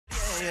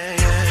You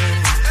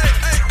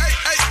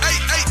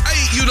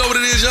know what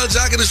it is, Young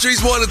Jock in the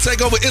Streetz Morning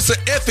Takeover. It's an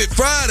F It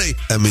Friday.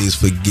 That means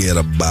forget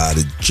about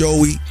it,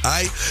 Joey.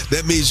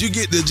 That means you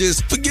get to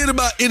just forget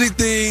about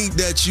anything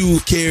that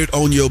you carried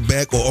on your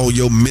back or on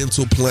your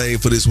mental plane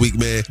for this week,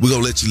 man. We're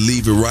going to let you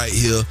leave it right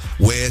here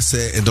where it's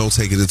at and don't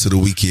take it into the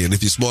weekend.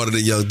 If you're smarter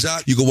than Young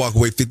Jock, you can walk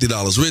away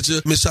 $50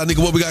 richer. Miss Shanika,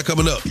 what we got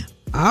coming up?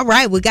 All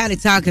right, we got to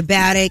talk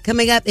about it.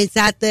 Coming up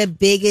inside the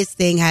biggest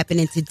thing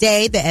happening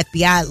today, the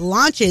FBI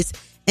launches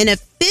an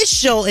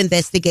official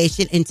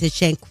investigation into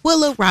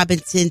Shanquella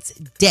Robinson's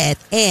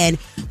death. And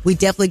we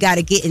definitely got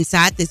to get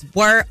inside this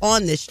word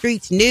on the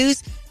Streetz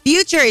news.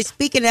 Future is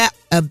speaking up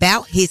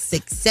about his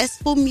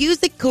successful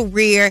music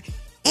career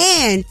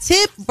and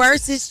Tip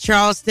versus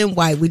Charleston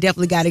White. We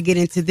definitely got to get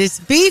into this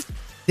beef,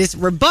 this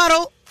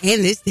rebuttal,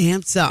 and this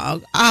damn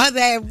song. All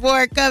that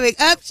more coming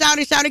up.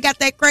 Shouty got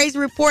that crazy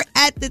report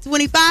at the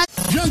 25.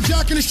 Young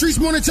Jock in the Streetz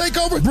Morning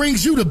Takeover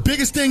brings you the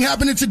biggest thing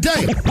happening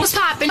today. What's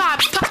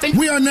poppin'?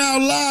 We are now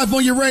live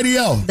on your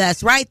radio.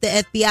 That's right.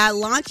 The FBI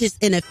launches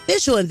an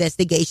official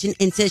investigation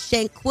into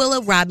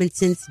Shanquella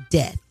Robinson's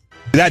death.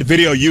 That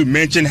video you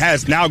mentioned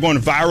has now gone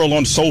viral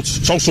on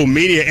social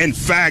media. In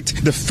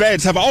fact, the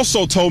feds have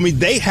also told me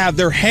they have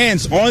their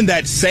hands on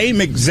that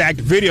same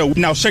exact video.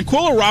 Now,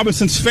 Shanquella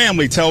Robinson's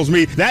family tells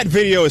me that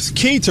video is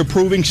key to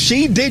proving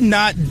she did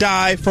not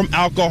die from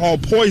alcohol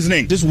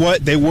poisoning. This is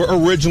what they were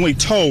originally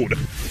told.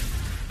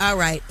 All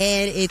right.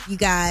 And if you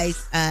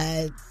guys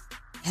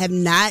have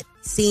not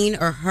seen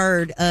or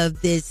heard of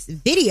this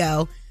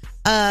video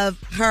of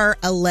her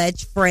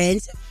alleged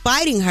friends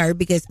fighting her,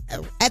 because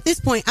at this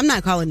point, I'm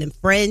not calling them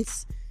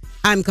friends.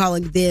 I'm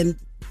calling them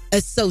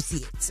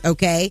associates,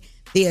 okay?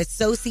 The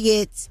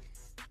associates,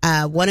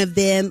 one of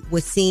them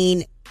was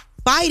seen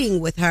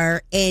fighting with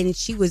her, and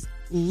she was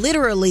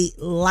literally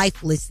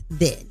lifeless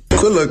then.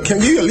 Look,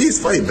 can you at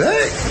least fight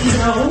back?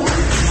 No.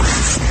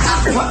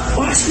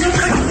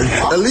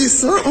 At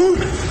least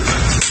something.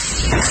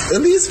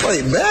 At least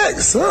fight back,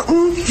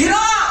 something. Get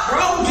up,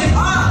 bro. Get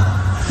up.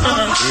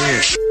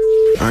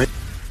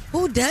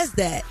 Who does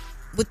that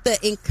with the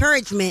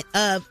encouragement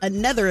of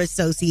another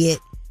associate,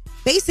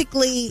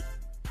 basically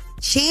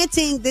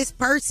chanting this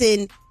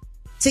person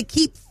to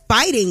keep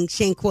fighting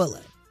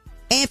Shanquella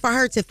and for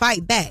her to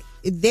fight back?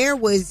 There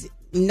was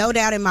no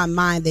doubt in my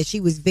mind that she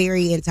was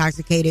very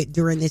intoxicated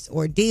during this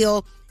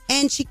ordeal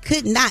and she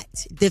could not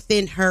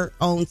defend her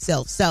own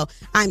self. So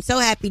I'm so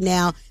happy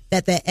now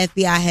that the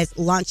FBI has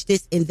launched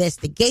this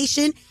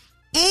investigation,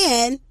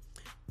 and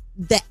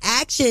the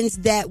actions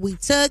that we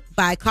took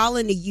by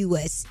calling the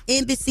U.S.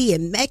 Embassy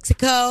in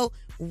Mexico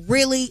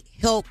really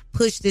helped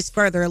push this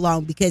further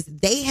along, because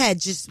they had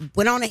just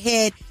went on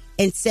ahead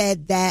and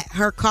said that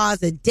her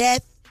cause of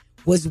death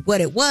was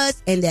what it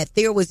was and that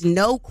there was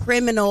no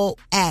criminal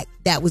act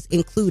that was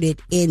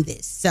included in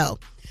this. So,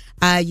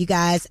 you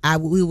guys,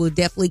 we will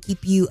definitely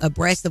keep you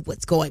abreast of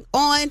what's going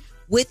on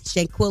with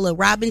Shanquella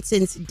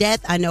Robinson's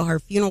death. I know her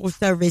funeral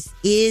service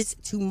is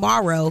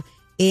tomorrow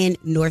in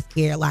North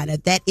Carolina.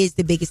 That is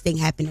the biggest thing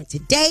happening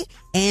today.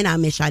 And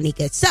I'm Miss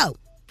Shanika. So,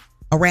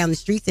 Around the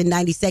Streets in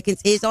 90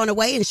 seconds is on the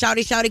way. And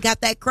Shawty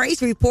got that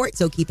crazy report.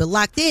 So keep it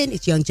locked in.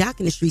 It's Young Jock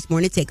in the Streetz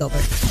Morning Takeover.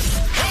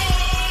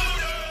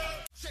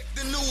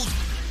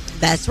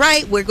 That's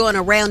right. We're going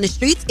around the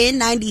streets in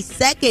 90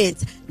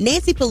 seconds.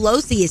 Nancy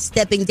Pelosi is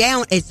stepping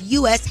down as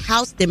U.S.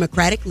 House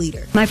Democratic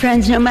leader. My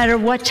friends, no matter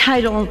what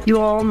title you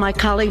all, my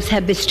colleagues,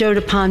 have bestowed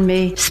upon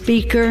me,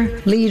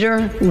 Speaker,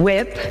 Leader,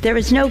 Whip, there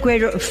is no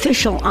greater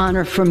official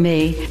honor for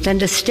me than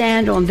to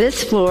stand on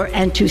this floor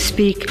and to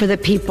speak for the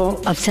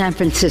people of San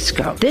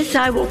Francisco. This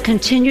I will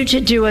continue to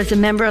do as a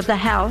member of the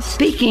House,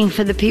 speaking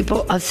for the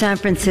people of San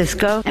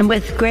Francisco, and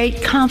with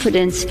great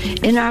confidence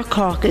in our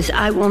caucus,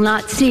 I will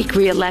not seek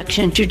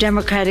re-election to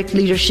Democratic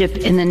leadership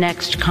in the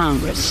next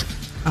Congress.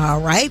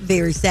 All right.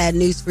 Very sad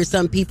news for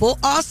some people.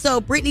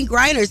 Also, Brittany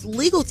Griner's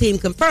legal team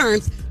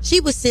confirms she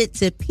was sent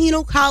to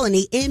penal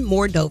colony in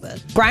Moldova.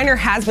 Griner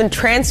has been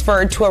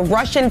transferred to a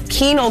Russian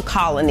penal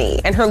colony,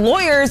 and her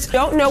lawyers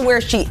don't know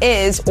where she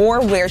is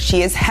or where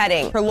she is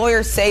heading. Her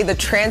lawyers say the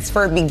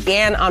transfer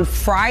began on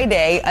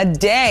Friday, a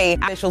day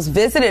officials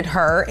visited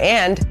her,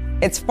 and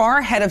it's far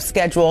ahead of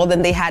schedule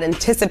than they had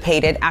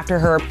anticipated after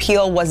her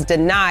appeal was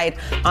denied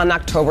on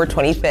October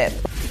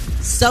 25th.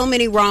 So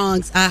many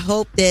wrongs. I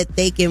hope that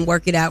they can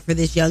work it out for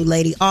this young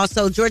lady.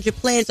 Also, Georgia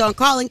plans on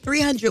calling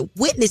 300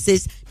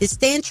 witnesses to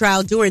stand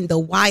trial during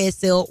the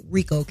YSL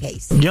RICO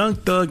case. Young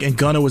Thug and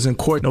Gunna was in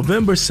court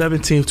November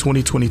 17,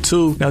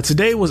 2022. Now,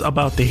 today was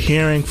about the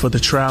hearing for the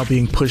trial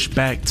being pushed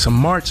back to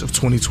March of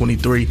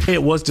 2023.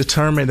 It was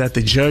determined that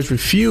the judge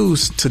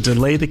refused to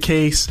delay the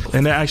case,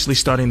 and they're actually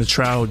starting the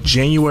trial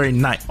January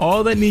 9th.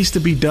 All that needs to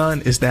be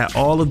done is that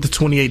all of the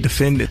 28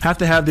 defendants have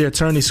to have their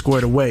attorneys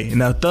squared away. And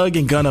now, Thug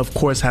and Gunna, of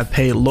course, have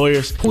paid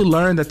lawyers who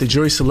learned that the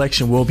jury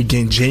selection will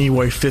begin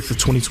January 5th of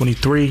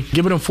 2023,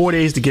 giving them 4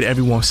 days to get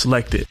everyone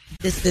selected.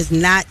 This does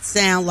not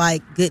sound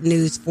like good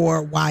news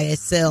for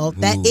YSL.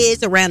 That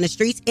is Around the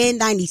Streets in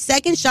 90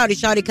 seconds.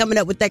 Shawty coming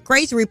up with that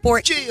crazy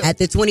report at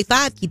the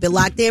 25. Keep it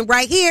locked in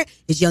right here.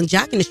 It's Young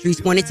Jock in the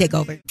Streetz Morning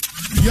Takeover.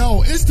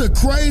 Yo, it's the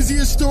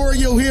craziest story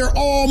you'll hear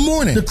all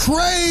morning. The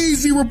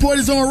crazy report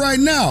is on right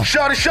now.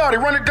 Shawty,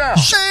 run it down.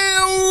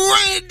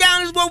 Run it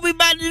down is what we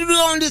about to do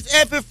on this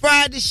effing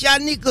Friday,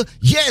 Shanika.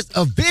 Yes,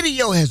 a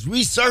video has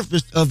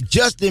resurfaced of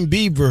Justin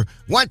Bieber.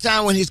 One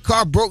time when his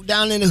car broke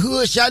down in the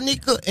hood,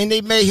 Shanika, and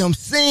they made him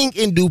sing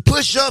and do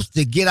push-ups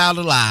to get out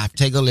alive.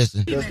 Take a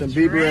listen. Justin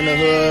Bieber in the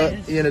hood,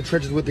 he in the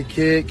trenches with the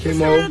kid,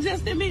 chemo.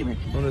 Justin Bieber.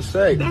 On the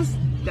side. That's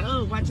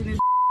dope, watching this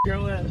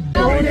grow up.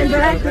 Holding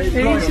back the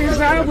faces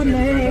I would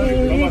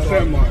make.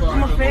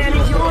 I'm a fan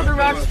of you're the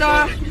rock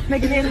star,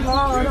 making it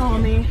hard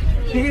on me.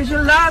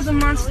 Visualize a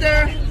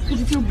monster, cause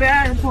you're too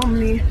bad for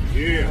me.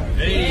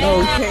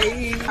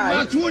 Okay.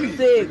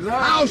 26,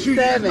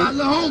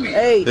 7,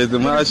 8. It's the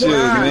my shoes,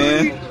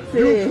 man.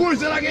 You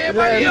push it like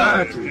everybody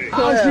else.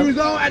 House shoes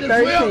on at the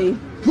 12.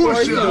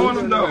 Push it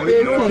on them,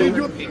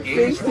 15,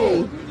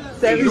 16,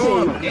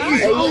 17,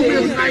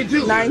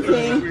 18,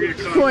 19,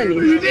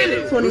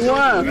 20,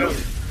 21.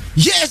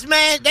 Yes,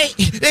 man, they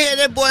had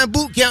that boy in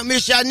boot camp,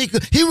 Miss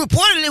Shanika. He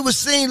reportedly was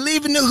seen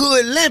leaving the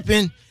hood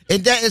limping,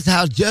 and that is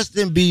how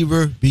Justin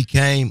Bieber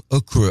became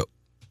a Crip.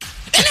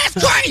 And that's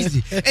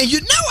crazy. And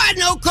you know I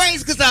know crazy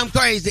because I'm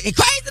crazy. And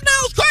crazy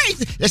knows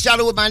crazy. That's y'all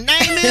know what my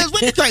name is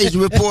with the crazy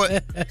report.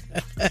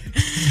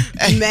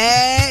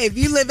 Man, if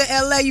you live in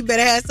L.A., you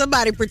better have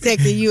somebody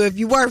protecting you if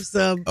you worth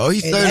some. Oh,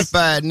 he's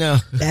certified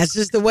now. That's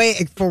just the way,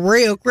 for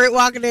real. Crip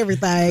walking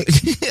everything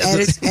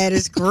at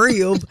his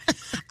crib.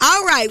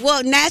 All right,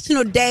 well,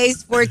 national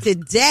days for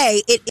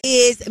today. It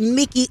is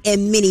Mickey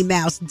and Minnie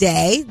Mouse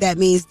Day. That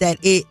means that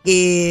it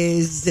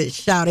is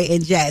Shawty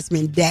and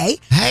Jasmine Day.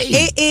 Hey,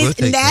 it is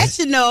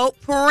National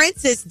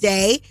Princess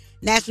Day,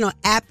 National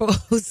Apple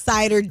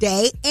Cider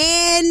Day,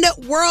 and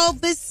World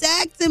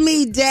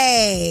Vasectomy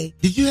Day.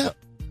 Did you have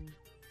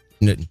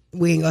nothing?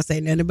 We ain't gonna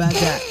say nothing about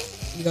that.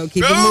 We're gonna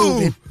keep it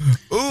moving.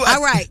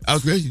 All right. I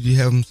was ready to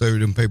have them serve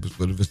them papers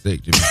for the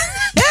vasectomy.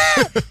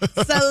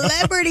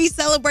 Celebrity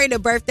celebrating a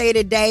birthday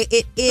today.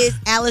 It is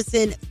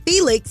Allison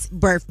Felix's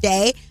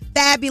birthday.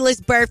 Fabulous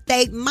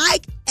birthday.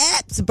 Mike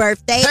Epps'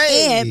 birthday.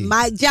 And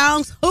Mike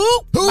Jones.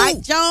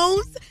 Mike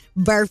Jones'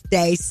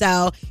 birthday.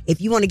 So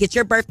if you want to get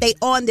your birthday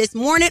on this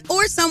morning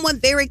or someone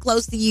very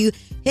close to you,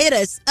 hit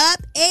us up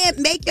and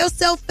make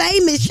yourself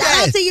famous.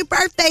 Shout out to your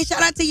birthday.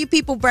 Shout out to your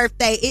people's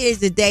birthday. It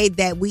is a day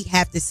that we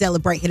have to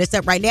celebrate. Hit us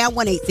up right now,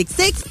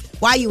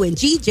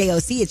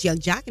 1-866-YUNG-JOC. It's Young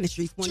Jock in the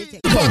Streetz Morning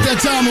Takeover. About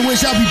that time and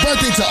wish happy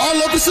birthday to our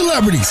local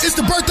celebrities. It's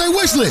the birthday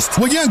wish list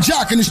with Young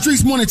Jock in the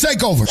Streetz Morning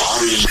Takeover.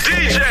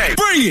 DJ,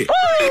 bring it.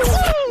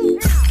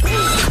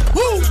 Woo!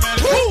 Woo!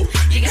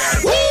 You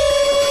got woo!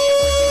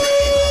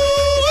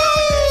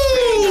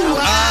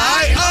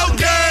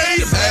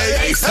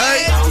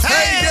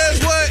 Hey, guess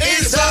what?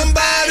 It's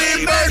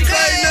somebody's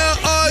birthday now.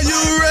 Are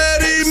you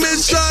ready,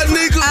 Miss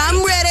Shanika?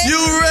 I'm ready. You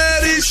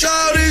ready,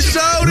 Shawty?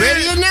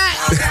 Ready or not?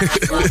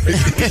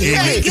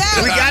 Here we go.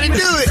 We gotta do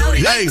it.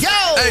 Let's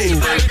go.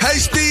 Hey,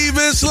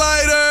 Steven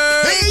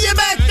Slider. It's your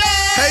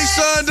birthday. Hey,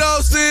 Sean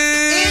Dawson.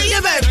 It's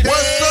your birthday.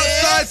 What's up,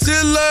 Ty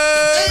Tiller?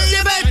 It's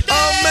your birthday.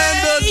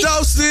 Amanda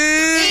Dawson.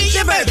 It's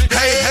your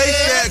birthday. Hey,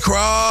 Shaq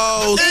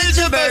Cross. It's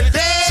your birthday.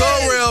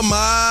 Sorrel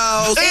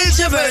Miles. It's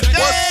your birthday.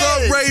 What's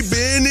up, Ray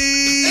Benny?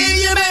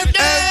 It's your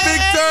birthday. And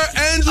Victor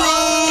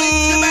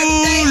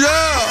Andrews.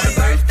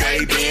 Yeah.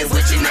 birthday, then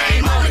put your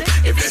name on it.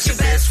 If it's your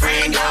best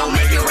friend, gon'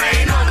 make it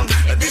rain on them.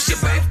 If it's your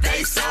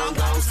birthday song,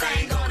 gon'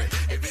 sing on it.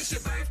 If it's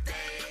your birthday,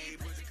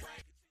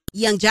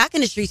 Young Jock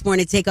in the Streetz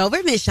Morning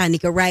Takeover. Miss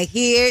Shanika right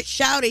here.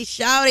 Shouty.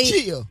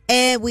 Chill.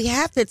 And we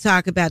have to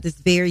talk about this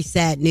very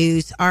sad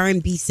news.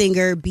 R&B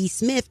singer B.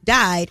 Smith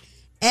died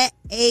at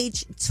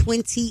age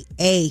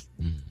 28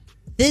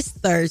 this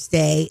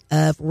Thursday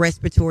of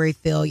respiratory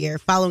failure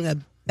following a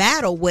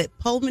battle with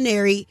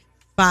pulmonary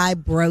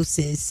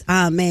fibrosis.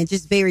 Man,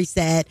 just very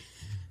sad.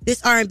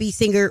 This R&B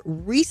singer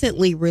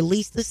recently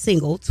released the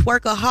single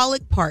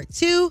Twerkaholic Part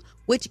 2,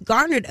 which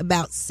garnered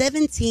about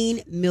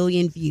 17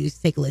 million views.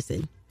 Take a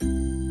listen.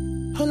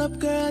 Hold up,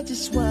 girl,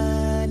 just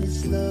wind it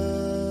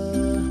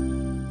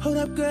slow. Hold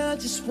up, girl,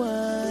 just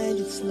wind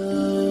it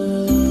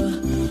slow.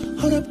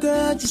 Hold up,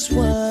 girl, just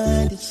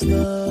wind it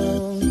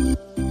slow.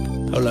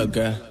 Hold up,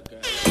 girl.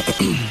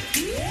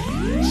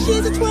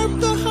 She's a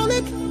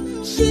twerkaholic.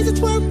 She's a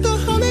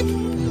twerkaholic.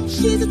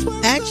 She's a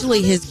twerkaholic.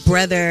 Actually, his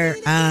brother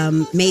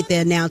made the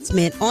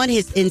announcement on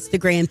his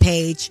Instagram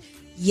page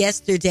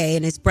yesterday,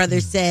 and his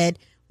brother said,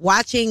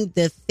 watching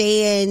the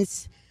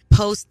fans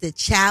post the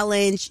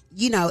challenge,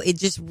 it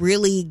just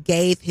really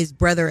gave his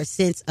brother a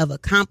sense of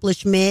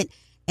accomplishment.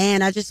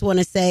 And I just want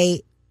to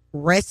say,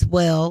 rest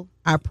well.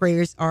 Our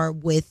prayers are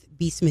with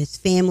B. Smith's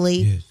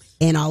family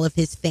and all of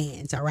his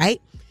fans. All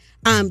right.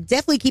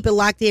 Definitely keep it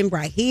locked in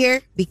right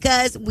here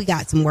because we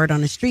got some word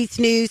on the streets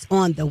news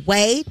on the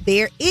way.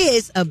 There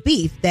is a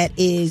beef that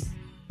is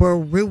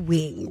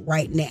brewing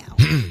right now.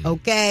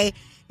 Okay.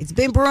 It's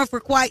been brewing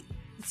for quite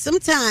some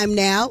time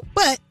now,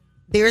 but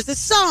there's a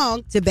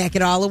song to back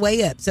it all the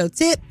way up. So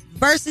Tip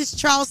versus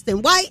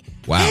Charleston White.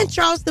 Wow. And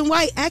Charleston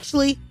White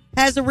actually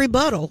has a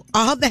rebuttal.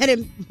 All that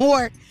and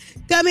more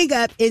coming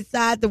up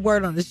inside the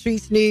Word on the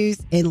Streets news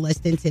in less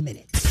than 10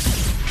 minutes.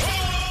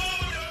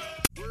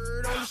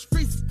 Word on the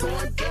streets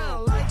going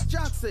down like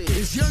Jock said.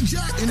 It's Young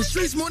Jock in the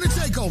Streetz Morning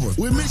Takeover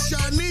with Miss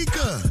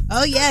Shanika.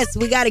 Oh, yes,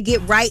 we got to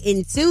get right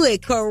into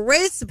it.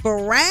 Chris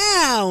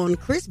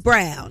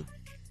Brown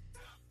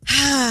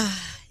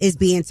is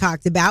being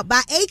talked about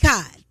by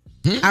Akon.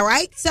 All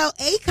right. So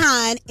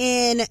Akon,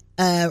 in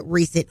a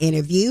recent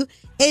interview,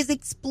 is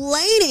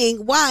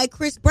explaining why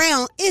Chris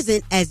Brown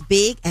isn't as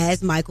big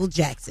as Michael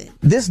Jackson.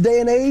 This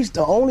day and age,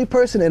 the only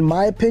person, in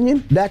my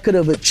opinion, that could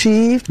have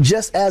achieved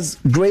just as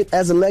great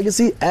as a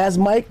legacy as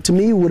Mike, to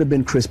me, would have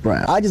been Chris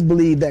Brown. I just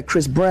believe that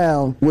Chris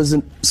Brown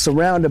wasn't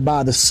surrounded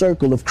by the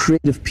circle of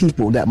creative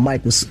people that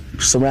Mike was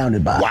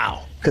surrounded by.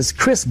 Wow. Because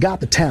Chris got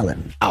the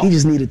talent. He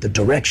just needed the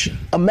direction.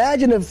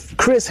 Imagine if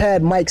Chris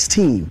had Mike's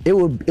team. It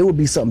would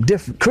be something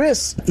different.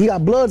 Chris, he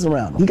got bloods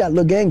around him. He got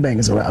little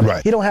gangbangers around him.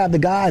 Right. He don't have the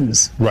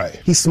guidance. Right.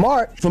 He's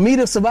smart. For me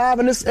to survive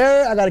in this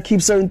era, I got to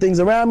keep certain things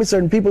around me,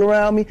 certain people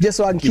around me, just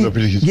so I can keep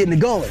getting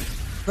it going.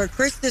 For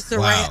Chris to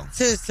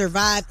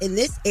survive in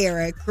this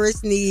era,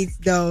 Chris needs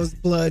those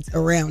bloods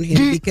around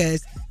him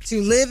because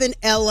to live in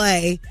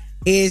L.A.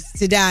 is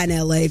to die in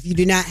LA if you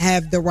do not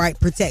have the right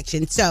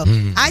protection. So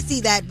I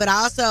see that, but I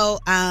also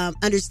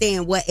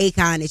understand what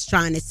Akon is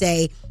trying to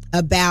say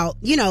about,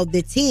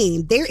 the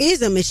team. There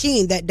is a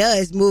machine that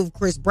does move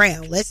Chris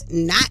Brown. Let's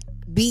not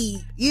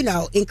be,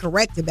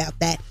 incorrect about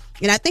that.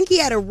 And I think he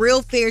had a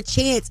real fair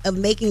chance of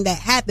making that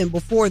happen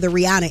before the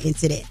Rihanna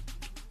incident.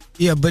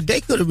 Yeah, but they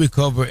could have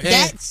recovered.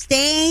 That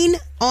stain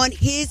on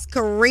his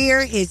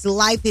career, his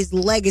life, his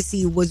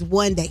legacy was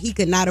one that he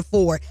could not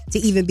afford to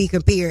even be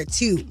compared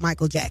to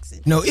Michael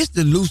Jackson. No, it's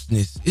the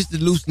looseness. It's the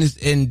looseness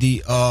and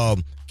the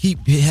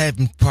keep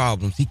having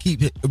problems. He keep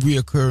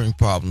reoccurring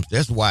problems.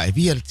 That's why. If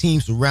he had a team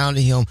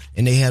surrounding him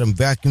and they had him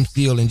vacuum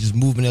sealed and just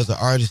moving as an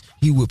artist,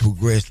 he would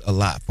progress a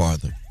lot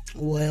farther.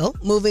 Well,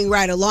 moving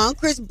right along,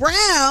 Chris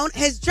Brown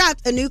has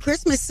dropped a new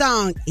Christmas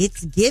song.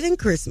 It's Giving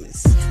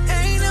Christmas.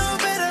 Ain't no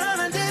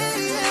better on a day,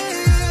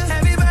 yeah.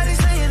 Everybody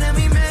saying that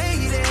we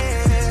made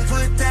it.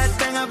 Put that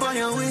thing up on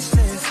your wish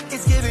list.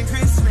 It's giving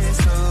Christmas,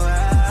 ain't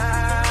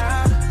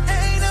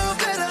no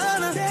better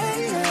on a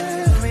day,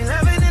 yeah. We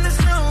loving in the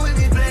snow, we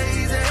be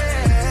blazing.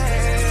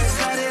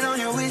 Slide it on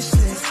your wish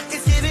list.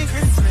 It's giving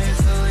Christmas,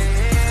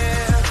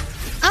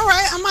 yeah. All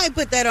right, I might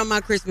put that on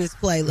my Christmas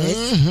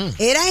playlist.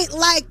 It ain't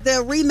like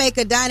the remake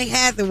of Donny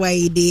Hathaway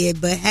he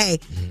did, but hey,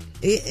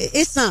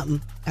 it's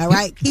something. All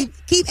right, keep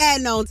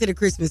adding on to the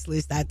Christmas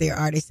list out there,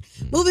 artists.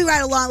 Moving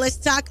right along, let's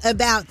talk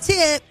about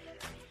Tip,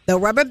 the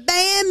Rubber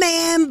Band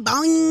Man.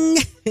 Bong,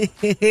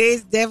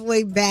 he's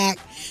definitely back,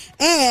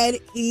 and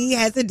he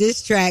has a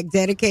diss track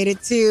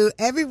dedicated to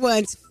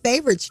everyone's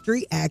favorite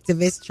street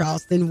activist,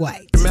 Charleston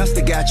White. The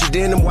master got you,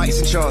 then them whites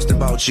in Charleston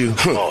about you.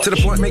 To the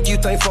point make you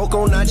think folk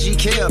on IG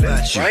care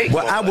about you.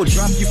 Well, I will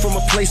drop you from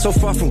a place so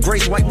far from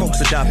grace, white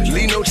folks adopt you.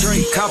 Leave no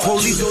trace, cop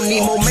police don't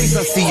need more mace,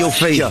 I see your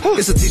face.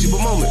 It's a teachable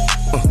moment,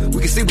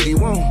 we can see what he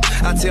want.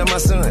 I tell my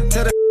son,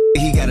 tell the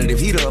he got it if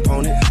he the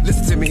opponent.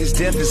 Listen to me, his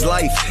death is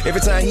life.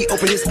 Every time he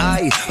open his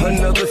eye,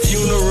 another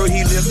funeral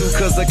he lives through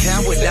cause a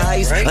coward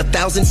dies.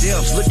 1,000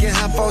 deaths, look at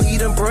how far he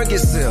done brung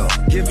himself.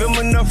 Give him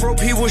enough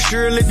rope, he will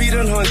surely be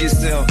done hung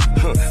himself.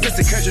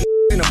 Listen, country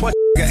in a bunch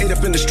got ate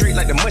up in the street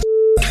like the munch.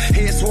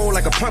 Head swole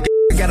like a pumpkin,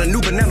 got a new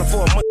banana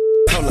for a month.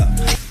 Hold up.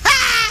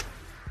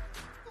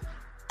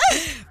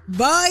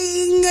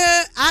 Boing.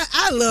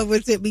 I love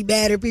when Tip be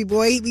mad at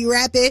people. He be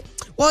rapping.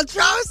 Well,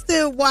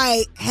 Charleston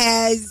White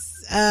has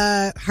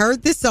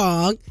heard the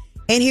song,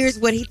 and here's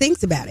what he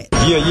thinks about it.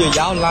 Yeah,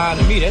 y'all lying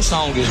to me. That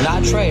song is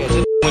not trash.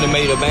 When it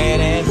made a bad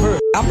ass verse.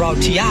 I brought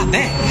T.I.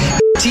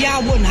 back. T.I.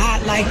 wasn't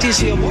hot like this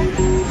here, boy.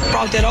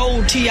 Brought that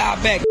old T.I.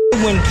 back.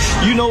 When,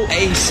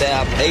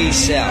 ASAP,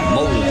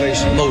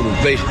 motivation.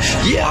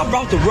 Yeah, I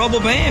brought the Rubber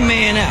Band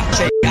Man out.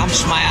 Say, I'm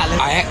smiling.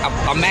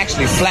 I'm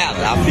actually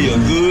flattered. I feel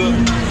good.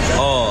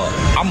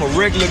 I'm a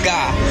regular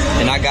guy,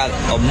 and I got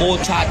a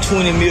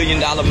multi-$20 million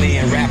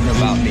man rapping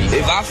about me.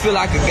 If I feel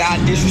like a guy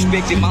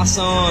disrespected my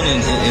son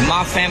and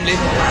my family,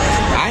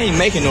 I ain't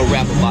making no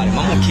rap about him.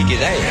 I'm gonna kick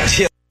his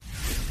ass.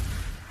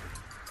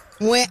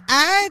 When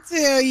I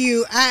tell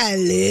you I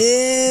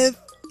love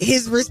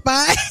his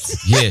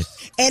response,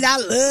 yes, and I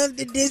love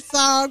this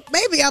song.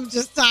 Maybe I'm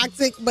just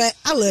toxic, but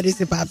I love this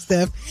hip hop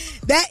stuff.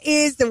 That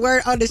is the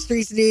Word on the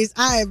Streets news.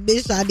 I am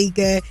Miss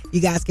Shanika.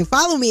 You guys can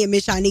follow me at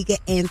Miss Shanika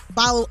and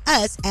follow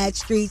us at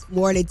Streetz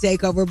Morning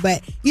Takeover.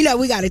 But we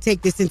got to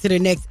take this into the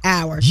next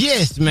hour.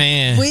 Yes,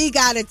 man. We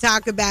got to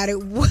talk about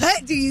it.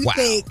 What do you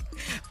think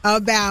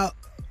about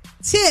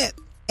Tip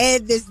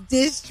and this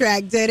diss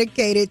track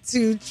dedicated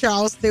to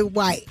Charleston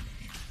White?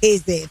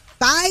 Is it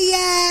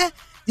fire?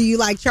 Do you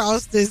like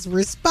Charleston's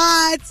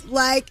response?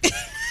 Like,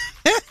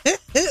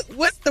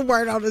 What's the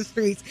word on the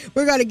streets?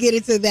 We're going to get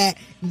into that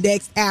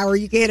next hour.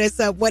 You can hit us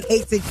up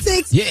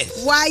 1-866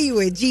 Yes.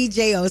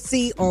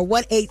 YUNGJOC or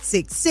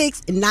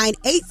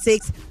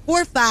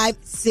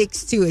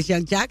 1-866-986-4562. It's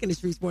Young Jock in the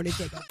Streetz Morning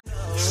Takeover.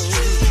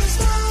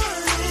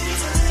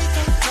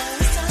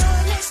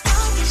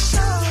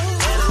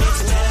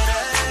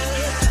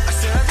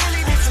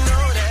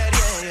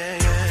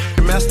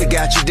 Master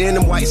got you, then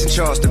them whites in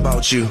charged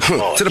about you.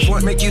 To the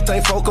point make you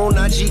think folk on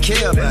IG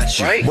care about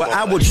you. Well,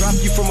 I will drop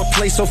you from a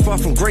place so far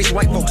from grace,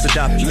 white folks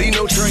adopt you. Leave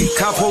no trace,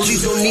 cop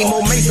police don't need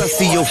more mace, I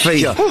see your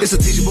face. It's a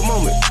teachable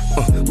moment,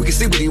 we can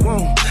see what he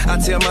want. I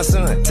tell my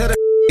son, tell the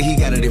he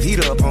got it if he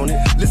the opponent.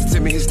 Listen to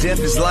me, his death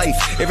is life.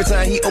 Every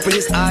time he open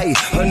his eyes,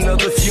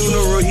 another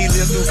funeral he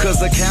lived through cause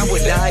a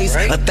coward dies.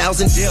 1,000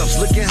 deaths,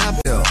 look at how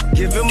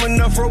give him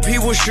enough rope, he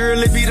will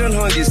surely be done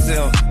hung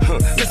himself.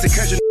 Listen,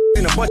 country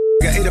in a bunch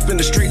got ate up in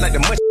the street like the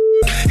munch.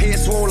 Head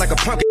swole like a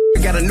pumpkin.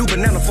 Got a new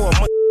banana for a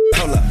month.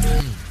 Hold up.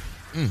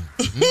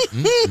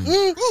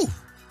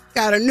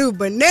 Got a new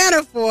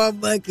banana for a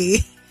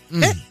monkey.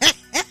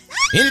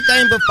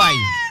 Anything but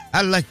fighting.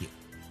 I like it.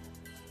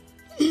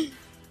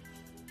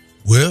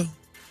 Well,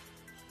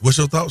 what's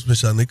your thoughts,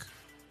 Miss Shanika?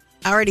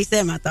 I already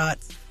said my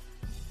thoughts.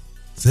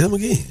 Say them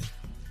again.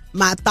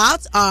 My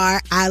thoughts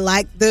are, I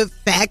like the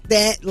fact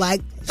that,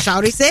 like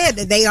Shawty said,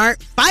 that they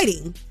aren't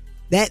fighting.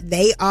 That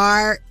they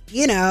are,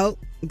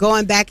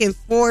 going back and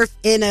forth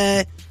in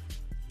a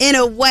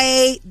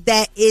way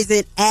that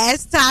isn't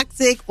as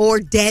toxic or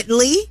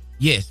deadly.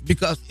 Yes,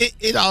 because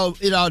it all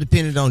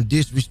depended on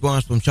this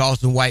response from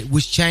Charleston White,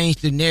 which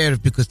changed the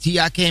narrative because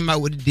T.I. came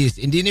out with a diss,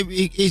 and then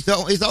it's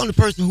on the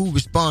person who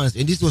responds,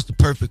 and this was the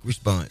perfect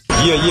response.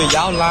 Yeah,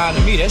 y'all lying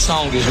to me. That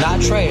song is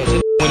not trash.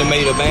 That when it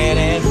made a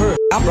bad-ass verse.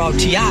 I brought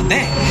T.I.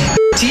 back.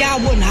 T.I.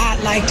 wasn't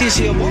hot like this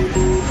here, boy.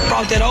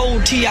 Brought that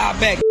old T.I.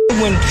 back.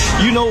 When,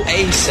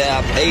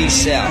 ASAP,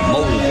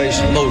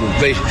 motivation.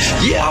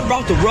 Yeah, I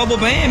brought the rubber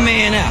band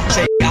man out.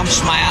 Say, I'm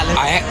smiling.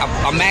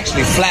 I'm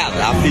actually flattered.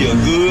 I feel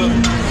good.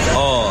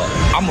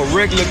 I'm a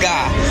regular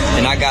guy,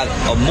 and I got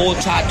a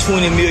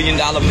multi-$20 million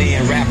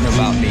man rapping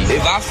about me.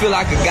 If I feel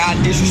like a guy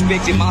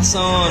disrespected my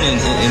son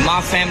and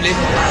my family,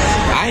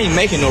 I ain't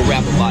making no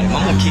rap about him.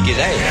 I'm gonna kick his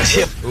ass.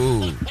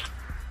 Ooh.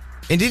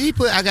 And did he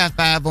put I got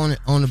 5 on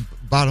the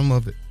bottom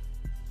of it?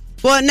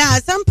 Well, nah,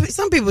 some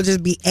people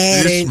just be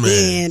adding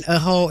in a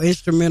whole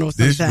instrumental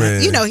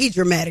sometimes. He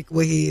dramatic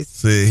with his.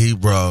 Said he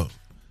brought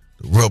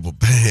the rubber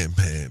band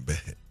man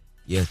back.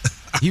 Yes.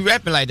 He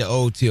rapping like the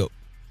old Tip.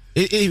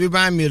 It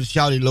reminded me of the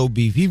Shawty Low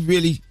beef. He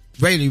really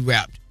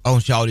rapped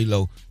on Shawty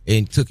Low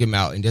and took him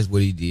out, and that's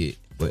what he did.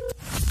 But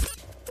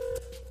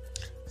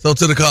so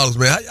to the callers,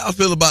 man, how y'all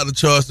feel about the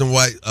Charleston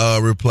White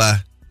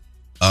reply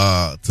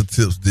to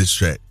Tip's diss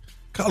track?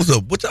 Call us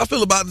up. What y'all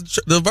feel about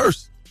the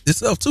verse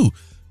itself too?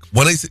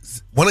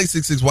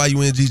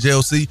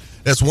 1-866-YUNGJOC.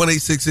 That's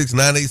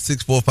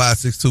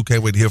 1-866-986-4562.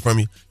 Can't wait to hear from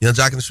you. Young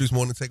Jock in the Streetz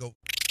Morning Takeover.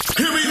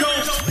 Here we go.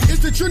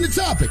 It's the trending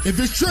topic. If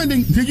it's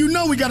trending, then you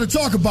know we got to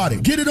talk about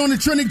it. Get it on the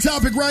trending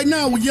topic right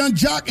now with Young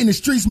Jock in the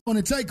Streetz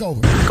Morning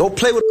Takeover. Go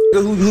play with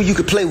who you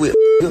can play with.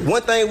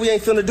 One thing we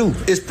ain't finna do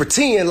is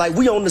pretend like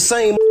we on the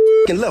same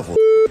level.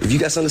 If you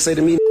got something to say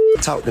to me,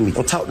 talk to me.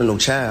 Don't talk to no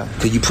child.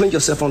 Cause you putting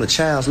yourself on a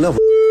child's level.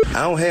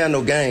 I don't have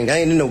no gang. I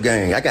ain't in no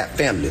gang. I got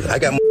family. I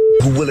got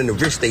who willing to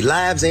risk their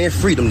lives and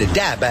freedom to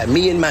die by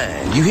me and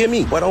mine. You hear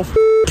me? Why don't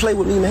play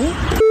with me, man?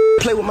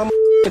 Play with my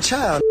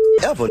child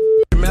ever.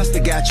 Master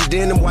got you,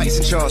 then them whites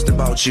in charged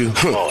about you.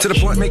 To the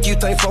point make you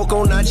think folk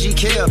on IG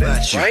care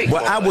about you.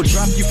 Well, I will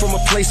drop you from a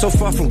place so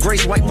far from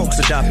grace, white folks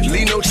adopt you.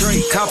 Leave no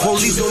trace, cop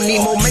police don't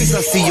need more mace,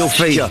 I see your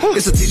face.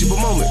 It's a teachable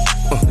moment,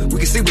 we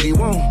can see what he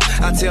want.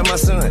 I tell my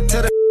son,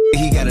 tell the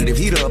he got it if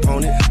he the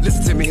opponent.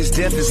 Listen to me, his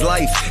death is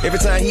life. Every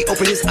time he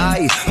open his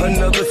eyes,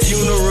 another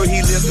funeral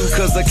he lived through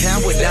cause a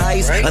coward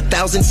dies.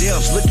 1,000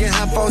 deaths, look at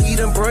how far he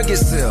done brung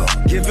himself.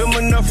 Give him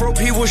enough rope,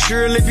 he will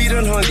surely be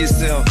done hung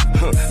himself.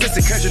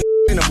 Listen, country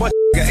in a bunch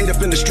got ate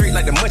up in the street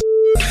like the munch.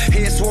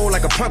 Head swole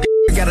like a pumpkin.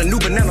 Got a new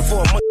banana for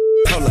a month.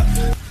 Hold up.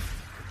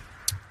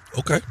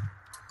 Okay.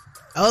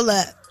 Hold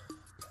up.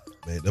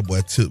 Man, that boy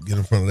Tip get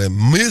in front of that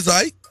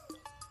Mizite.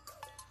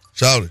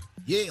 Shout it.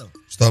 Yeah.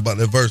 Let's talk about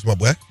that verse, my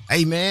boy.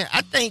 Hey, man,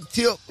 I think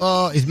Tip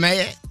is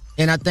mad,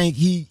 and I think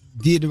he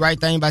did the right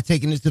thing by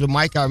taking this to the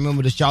mic. I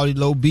remember the Shawty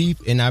Low beef,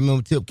 and I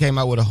remember Tip came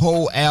out with a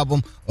whole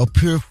album of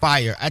pure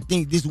fire. I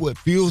think this is what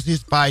fuels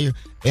his fire,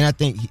 and I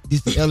think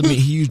this is the element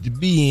he used to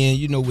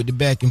be in, with the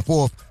back and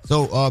forth.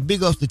 So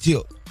big ups to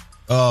Tip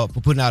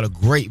for putting out a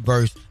great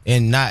verse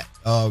and not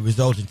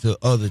resulting to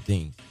other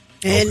things.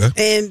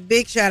 And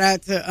big shout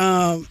out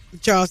to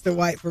Charleston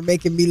White for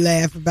making me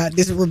laugh about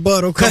this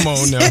rebuttal. Come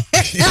on now.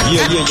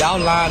 Yeah, y'all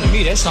lying to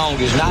me. That song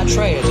is not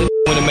trash. That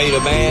when it made a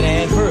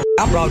bad-ass verse.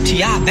 I brought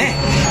T.I. back.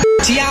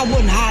 T.I.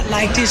 wasn't hot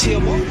like this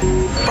here, boy.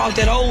 Brought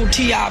that old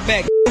T.I.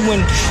 back.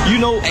 When,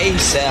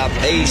 ASAP,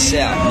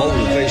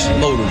 motivation.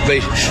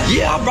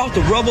 Yeah, I brought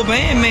the rubber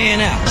band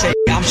man out. Say,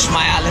 I'm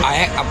smiling.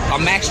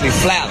 I'm actually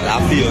flattered.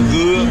 I feel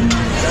good.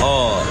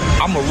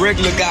 I'm a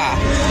regular guy,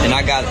 and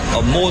I got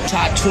a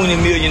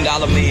multi-$20 million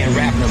man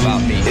rapping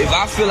about me. If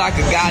I feel like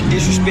a guy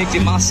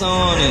disrespected my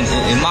son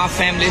and my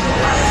family,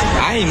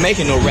 I ain't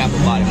making no rap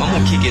about him. I'm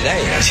gonna kick his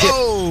ass.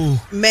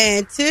 Oh,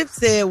 man, Tip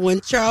said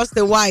when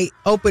Charleston White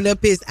opened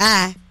up his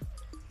eye,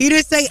 he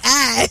didn't say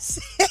eyes.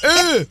 He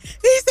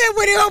said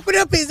when he opened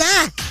up his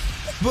eye.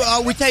 But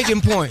are we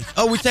taking points?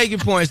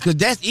 Because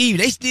that's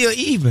even. They still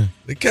even.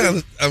 They kind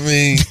of,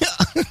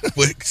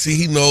 but see,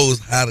 he knows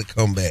how to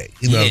come back.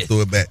 He knows how to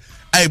throw it back.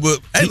 Hey, but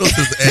ain't no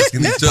sense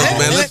asking each other,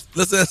 man.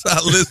 Let's ask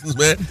our listeners,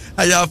 man.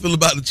 How y'all feel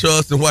about the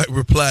Charleston White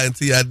reply and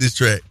T.I. diss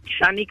track?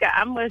 Shanika,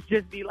 I must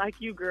just be like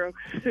you, girl,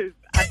 because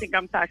I think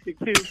I'm toxic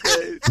too,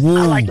 because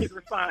I like his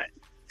response.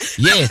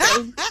 Yes.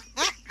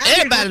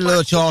 Everybody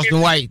loves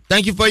Charleston White.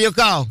 Thank you for your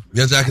call.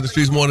 Young Jock in the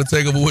Streetz Morning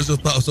Takeover. What's your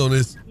thoughts on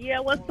this? Yeah,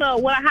 what's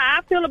up? Well, how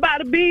I feel about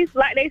the beast,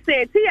 like they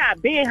said, T.I.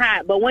 been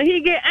hot, but when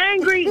he get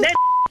angry, that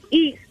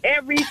eats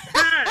every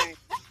time.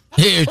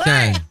 Every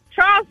time.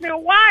 Charleston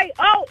White,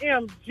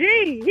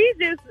 OMG, he's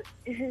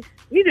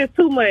just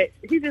too much.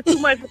 He's just too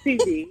much for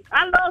TV.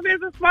 I love his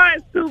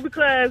response too,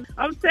 because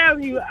I'm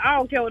telling you, I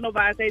don't care what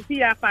nobody say.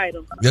 T.I. fight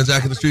him. Young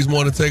Jock in the Streetz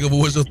Morning Takeover.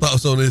 What's your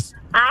thoughts on this?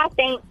 I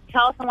think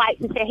Charleston White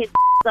should set his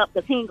up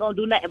because he ain't gonna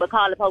do nothing but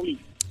call the police.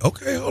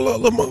 Okay, hold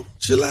on, Lamar.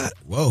 Chill out.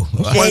 Whoa.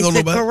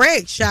 That's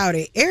correct,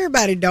 shouted.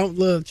 Everybody don't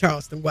love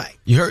Charleston White.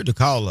 You heard the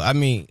caller. I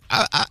mean,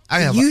 I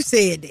have. You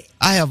said that.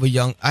 I have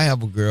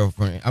a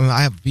girlfriend.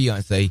 I have a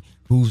fiance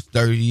who's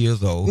 30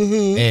 years old,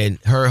 and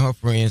her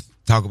friends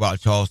talk about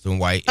Charleston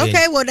White.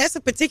 Okay, well, that's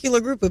a particular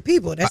group of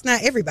people. That's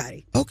not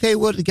everybody. Okay,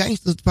 well, the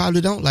gangsters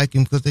probably don't like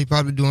him because they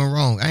probably doing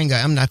wrong. I'm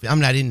not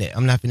in that.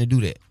 I'm not finna do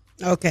that.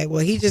 Okay,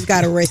 well, he just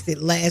got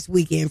arrested last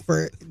weekend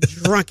for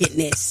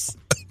drunkenness.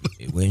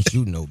 It wasn't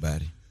shooting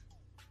nobody.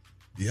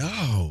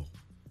 Yo.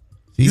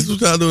 This is what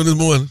y'all doing this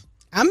morning.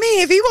 I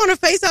mean, if he want to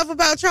face off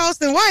about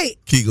Charleston White,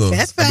 keep going.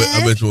 That's fine.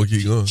 I bet you want to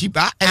keep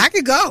going. I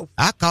could go.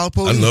 I call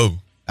police. I know.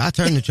 I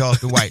turn to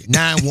Charleston White.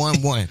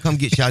 911. Come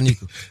get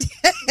Shanika.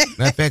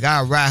 Matter of fact,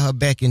 I'll ride her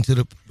back into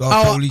the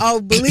police. Oh,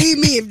 believe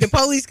me, if the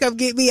police come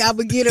get me, I'm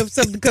going to get them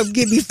something to come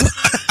get me.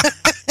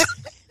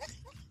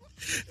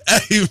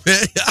 Hey,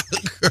 man,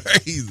 y'all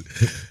crazy.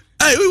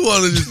 Hey, we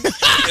want to just...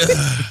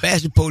 The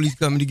fashion police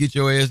coming to get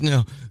your ass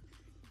now.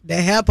 The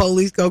hair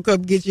police go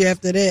come get you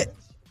after that.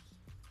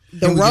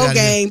 The road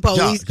gang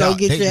police go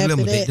get you after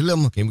that.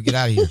 Dilemma. Can we get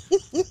out of here?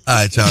 All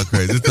right, y'all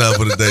crazy. It's time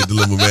for the day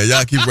dilemma, man.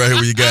 Y'all keep right here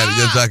where you got it.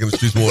 Young Jock in the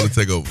Streetz Morning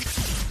Takeover.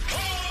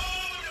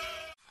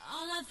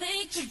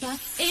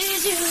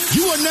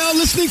 You are now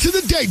listening to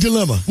The Day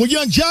Dilemma with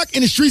Young Jock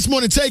in the Streetz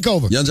Morning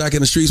Takeover. Young Jock in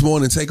the Streetz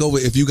Morning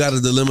Takeover. If you got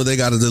a dilemma, they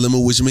got a dilemma,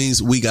 which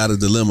means we got a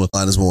dilemma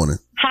line this morning.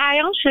 Hi,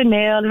 I'm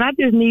Chanel, and I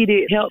just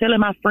needed help telling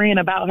my friend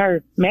about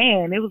her.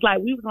 Man, it was like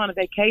we was on a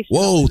vacation.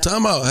 Whoa,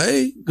 time out.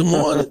 Hey, good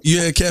morning. You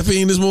had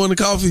caffeine this morning,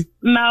 coffee?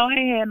 No, I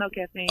ain't had no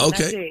caffeine.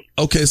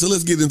 Okay, so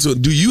let's get into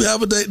it. Do you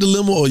have a date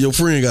dilemma or your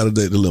friend got a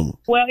date dilemma?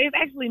 Well, it's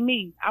actually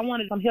me. I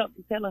wanted some help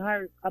telling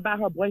her about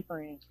her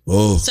boyfriend.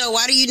 Oh. So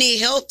why do you need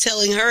help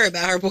telling her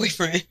about her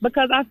boyfriend?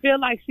 Because I feel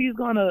like she's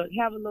going to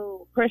have a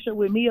little pressure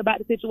with me about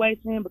the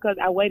situation because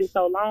I waited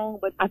so long.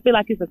 But I feel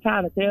like it's a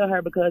time to tell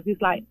her because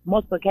it's like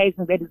multiple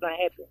occasions that it's going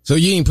to happen. So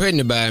you ain't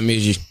pregnant by him,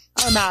 is you?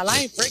 Oh, no, I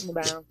ain't pregnant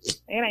by him. It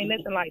ain't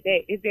nothing like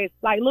that. It's just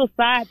like little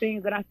side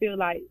things that I feel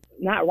like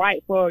not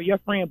right for your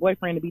friend,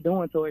 boyfriend to be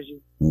doing towards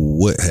you.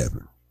 What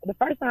happened? The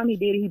first time he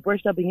did it, he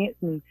brushed up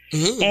against me.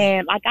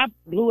 And like I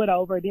blew it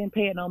over, didn't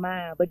pay it no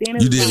mind. But then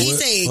it was like, he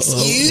say,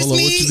 excuse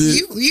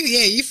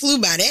me? You flew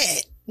by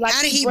that. Like,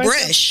 how did he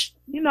brush?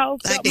 You know,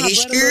 like did he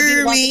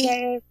screw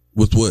me?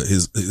 With what?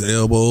 His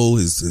elbow? Well,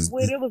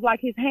 it was like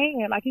his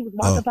hand, like he was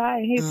walking by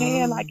and his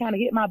hand like kind of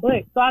hit my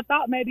butt. So I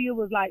thought maybe it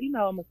was like,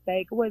 a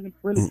mistake. It wasn't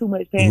really too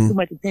much paying too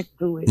much attention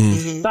to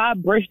it. So I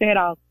brushed that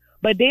off.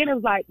 But then it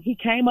was like he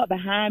came up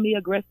behind me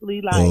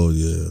aggressively, like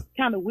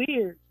kind of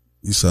weird.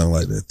 You sound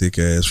like that thick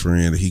ass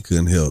friend that he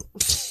couldn't help.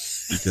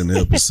 He couldn't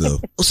help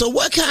himself. So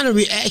what kind of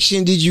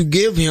reaction did you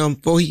give him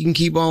before he can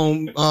keep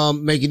on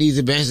making these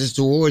advances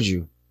towards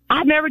you?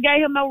 I never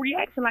gave him no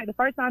reaction. Like the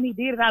first time he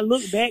did it, I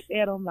looked back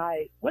at him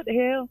like, what the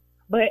hell?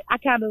 But I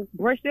kind of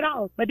brushed it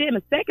off. But then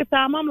the second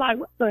time, I'm like,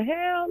 what the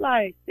hell?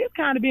 Like, this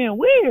kind of being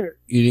weird.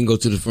 You didn't go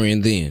to the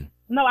friend then?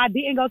 No, I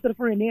didn't go to the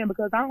friend then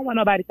because I don't want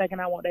nobody thinking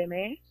I want that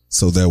man.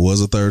 So that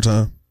was a third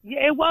time?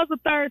 Yeah, it was a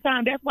third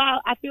time. That's why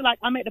I feel like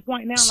I'm at the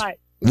point now, like,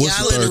 what's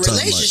y'all the third in a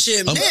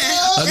relationship time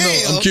now. I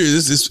know. I'm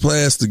curious. This is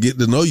class to get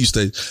to know you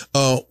stage.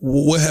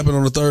 What happened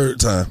on the third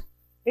time?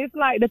 It's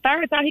like the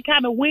third time he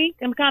kind of winked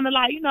and kind of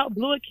like,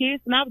 blew a kiss.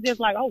 And I was just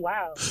like, oh,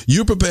 wow.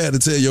 You're prepared to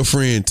tell your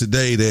friend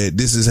today that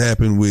this has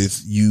happened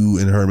with you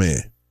and her man?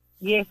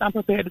 Yes, I'm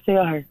prepared to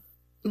tell her.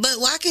 But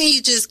why can't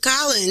you just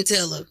call her and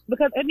tell her?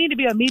 Because it need to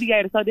be a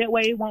mediator so that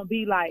way it won't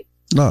be like.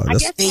 No,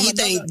 and you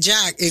think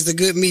Jock is a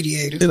good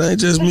mediator? It ain't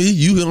just me.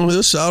 You on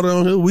here, shout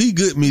on here. We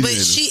good mediators.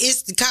 But she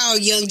is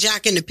called Young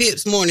Jock in the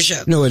Pips Morning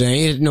Show. No, it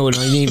ain't. No, it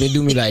ain't. You ain't even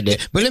do me like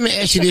that. But let me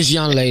ask you this,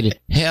 young lady.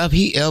 Have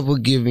he ever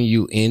given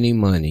you any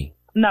money?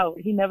 No,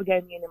 he never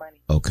gave me any money.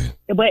 Okay.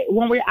 But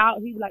when we're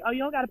out, he was like, "Oh, you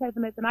don't got to pay for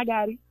nothing. I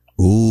got it."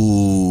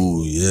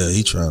 Ooh, yeah,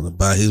 he trying to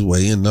buy his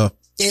way in now.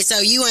 And so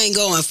you ain't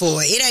going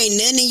for it. It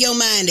ain't nothing in your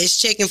mind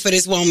that's checking for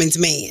this woman's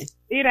man.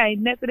 It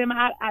ain't nothing in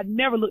my. I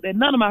never looked at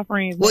none of my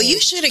friends. Well, you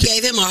should have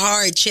gave him a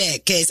hard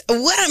check, because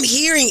what I'm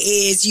hearing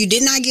is you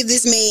did not give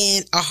this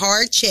man a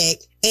hard check,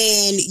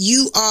 and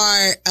you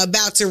are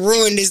about to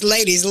ruin this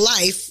lady's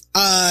life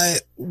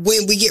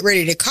when we get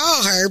ready to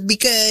call her,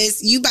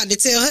 because you about to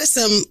tell her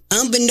some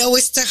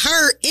unbeknownst to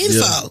her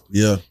info.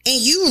 Yeah.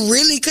 And you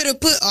really could have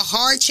put a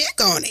hard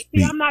check on it.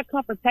 See, I'm not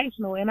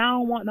confrontational, and I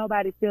don't want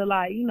nobody to feel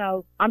like,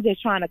 I'm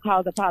just trying to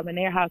cause a problem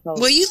in their household.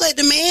 Well, you let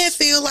the man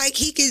feel like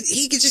he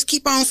could just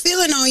keep on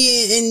feeling on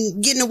you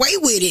and getting away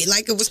with it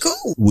like it was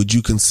cool. Would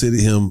you consider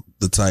him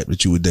the type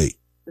that you would date?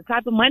 The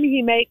type of money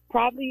he make,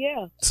 probably,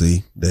 yeah.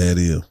 See, that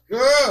is.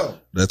 Girl.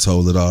 That's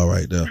hold it all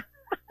right there.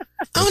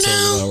 Oh,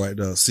 no. All right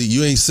there. See,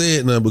 you ain't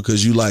said nothing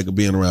because you like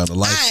being around the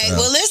lifestyle. All right,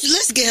 well,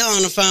 let's get her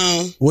on the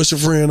phone. What's your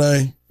friend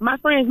name? My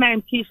friend's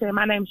name's Keisha, and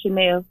my name's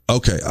Chanel.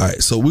 Okay, all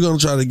right. So we're going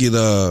to try to get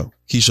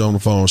Keisha on the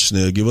phone,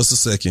 Chanel. Give us a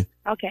second.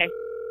 Okay.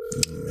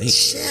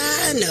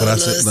 I know But I a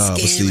said, little nah, but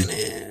see,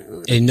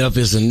 scamming. Enough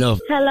is enough.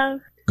 Hello,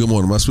 good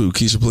morning. My sweet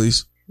Keisha,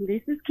 please.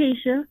 this is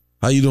Keisha.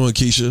 How you doing,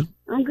 Keisha?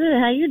 I'm good.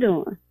 How you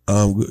doing?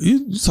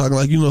 You talking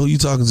like you know who you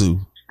talking to.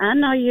 I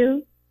know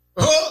you.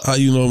 How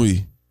you know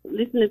me?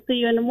 Listening to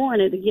you in the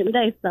morning to get my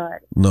day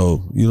started.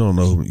 No, you don't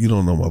know. You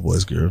don't know my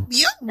voice, girl.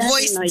 Your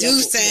voice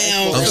do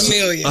sound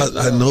familiar.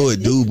 I know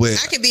it do, but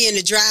I could be in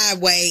the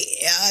driveway,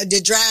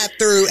 the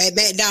drive-through at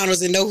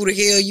McDonald's and know who the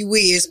hell you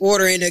is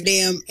ordering a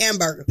damn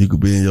hamburger. you could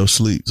be in your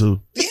sleep too.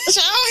 Bitch,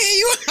 I'll hear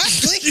you are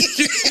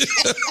sleep.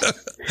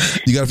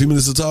 You got a few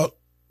minutes to talk?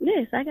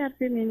 Yes, I got a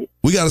few minutes.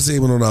 We got a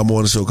segment on our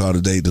morning show called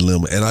The Date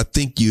Dilemma, and I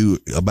think you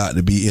about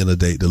to be in a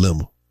date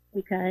dilemma.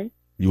 Okay.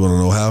 You want to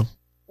know how?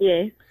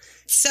 Yes,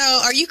 So,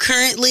 are you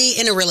currently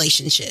in a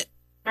relationship?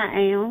 I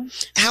am.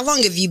 How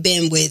long have you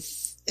been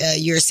with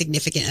your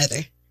significant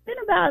other? Been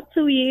about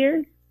 2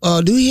 years.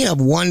 Do he have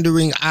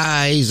wandering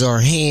eyes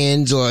or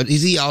hands, or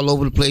is he all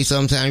over the place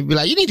sometimes? Be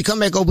like, you need to come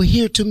back over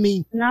here to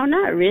me. No,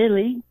 not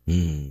really.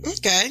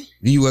 Okay.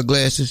 Do you wear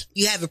glasses?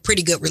 You have a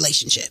pretty good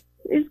relationship.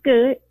 It's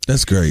good.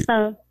 That's great.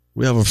 So,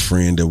 We have a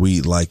friend that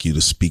we'd like you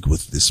to speak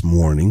with this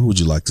morning. Would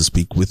you like to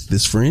speak with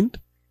this friend?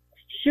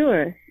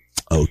 sure.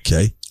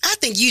 Okay. I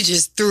think you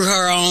just threw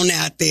her on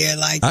out there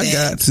like that. I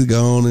got to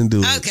go on and do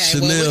it. Okay,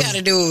 Chanel, well, we got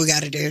to do what we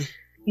got to do.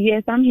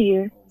 Yes, I'm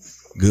here.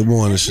 good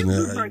morning,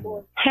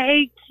 Chanel.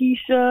 Hey,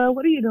 Keisha,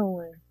 what are you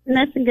doing?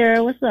 Nothing,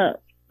 girl. What's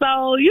up?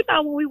 So,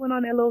 when we went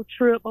on that little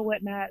trip or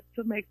whatnot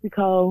to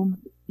Mexico,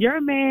 your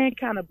man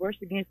kind of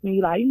brushed against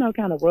me, like,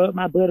 kind of rubbed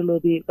my butt a little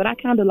bit. But I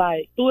kind of,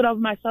 threw it over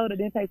my shoulder,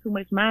 didn't take too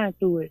much mind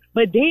to it.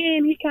 But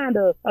then he kind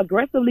of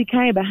aggressively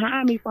came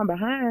behind me from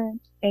behind.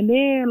 And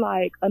then,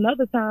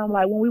 another time,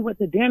 when we went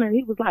to dinner,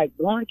 he was,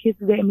 blowing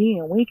kisses at me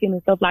and winking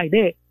and stuff like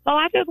that. So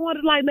I just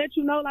wanted to, let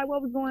you know,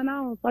 what was going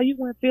on. So you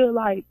wouldn't feel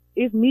like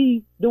it's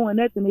me doing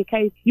nothing in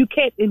case you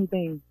catch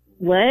anything.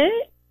 What?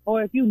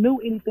 Or if you knew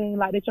anything,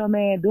 that your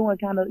man doing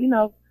kind of,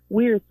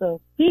 weird stuff.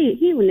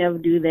 He would never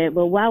do that,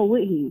 but why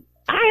would he?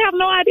 I have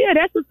no idea.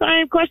 That's the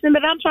same question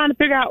that I'm trying to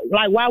figure out.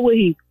 Why would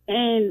he?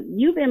 And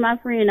you've been my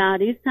friend all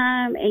this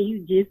time, and you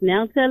just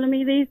now telling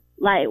me this?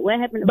 What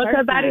happened the Because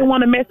first time? I didn't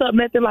want to mess up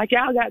nothing like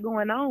y'all got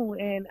going on,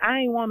 and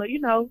I ain't want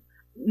to,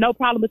 no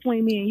problem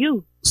between me and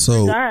you.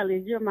 So,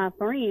 regardless, you're my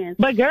friend.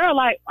 But girl,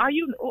 are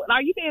you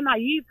being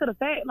naive to the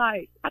fact?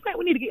 I think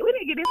we need to get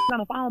this on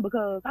the phone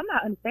because I'm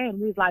not understanding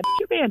this.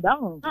 You being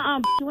dumb.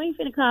 You ain't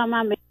finna call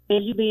my man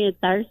you being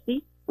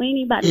thirsty. We ain't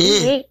even about to do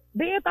that.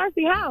 Being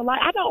thirsty how?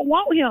 I don't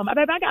want him.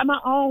 Baby, I got my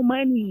own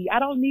money. I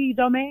don't need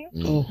your man.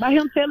 By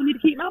him telling me to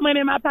keep my money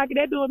in my pocket,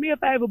 that doing me a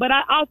favor. But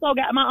I also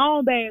got my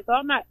own bag, so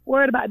I'm not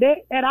worried about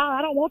that at all.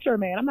 I don't want your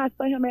man. I'm not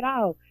for him at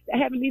all. I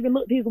haven't even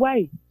looked his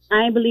way.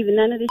 I ain't believing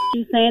none of this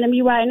you saying to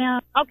me right now.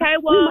 Okay,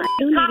 well,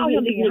 call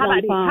him then. then.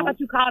 How about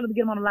you call him to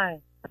get him on the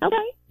line?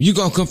 Okay. You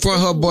gonna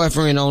confront her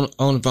boyfriend on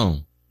the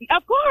phone?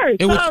 Of course.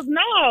 It was- Cause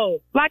no.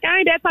 I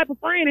ain't that type of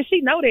friend, and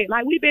she know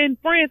that. We've been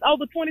friends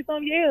over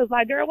 20-some years.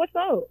 Girl, what's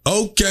up?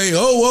 Okay.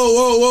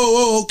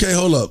 Whoa. Okay,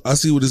 hold up. I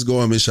see where this is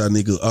going, Miss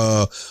Shanika.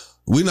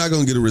 We're not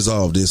going to get it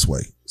resolved this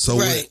way.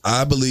 So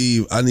I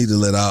believe I need to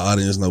let our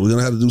audience know we're going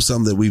to have to do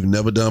something that we've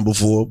never done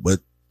before, but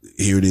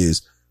here it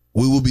is.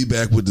 We will be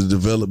back with the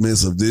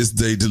developments of this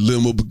day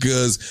dilemma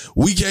because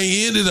we can't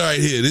end it right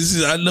here.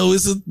 I know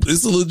it's a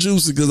little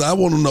juicy because I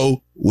want to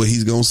know what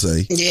he's going to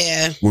say.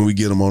 Yeah. When we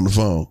get him on the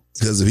phone.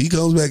 Because if he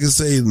comes back and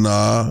say,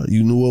 nah,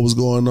 you knew what was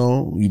going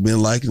on, you've been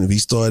liking, if he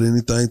started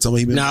anything, tell me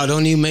he been. No,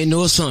 don't even make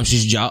no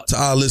assumptions, Jock. To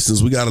our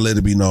listeners, we got to let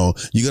it be known.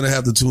 You're going to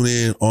have to tune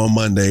in on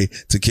Monday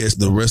to catch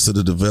the rest of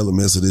the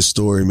developments of this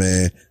story,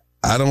 man.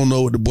 I don't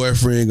know what the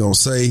boyfriend going to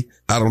say.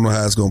 I don't know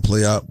how it's going to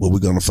play out, but we're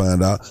going to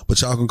find out. But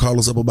y'all can call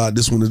us up about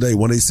this one today,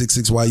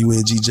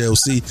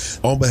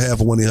 1-866-YUNGJLC. On behalf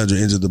of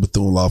 1-800-INJURED, the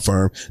Bethune Law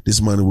Firm, this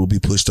money will be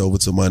pushed over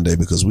to Monday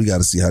because we got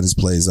to see how this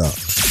plays out.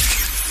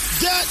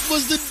 That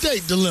was the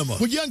date dilemma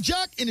with Young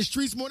Jock in the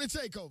Streetz Morning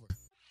Takeover.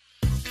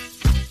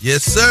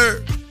 Yes,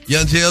 sir.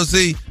 Young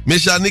JLC,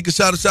 Miss Shanika,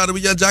 shout out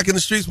with Young Jock in the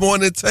Streets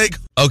morning take.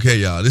 Okay,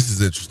 y'all, this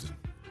is interesting.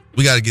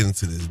 We got to get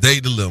into this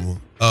date dilemma.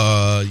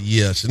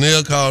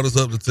 Chanel called us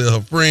up to tell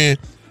her friend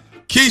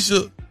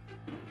Keisha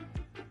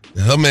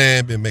that her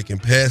man been making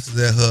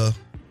passes at her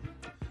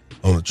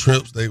on the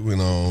trips they went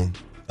on,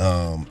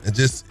 and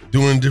just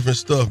doing different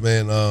stuff,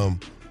 man.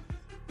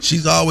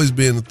 She's always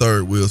been the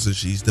third wheel, so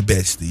she's the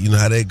bestie. You know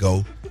how that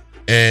go.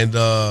 And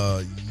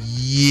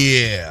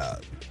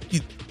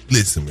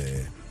listen,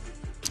 man.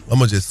 I'm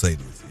gonna just say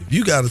this. If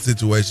you got a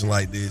situation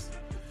like this,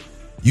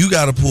 you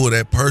got to pull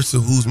that person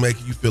who's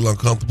making you feel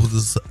uncomfortable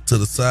to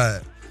the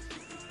side.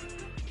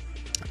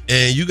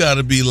 And you got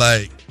to be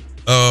like,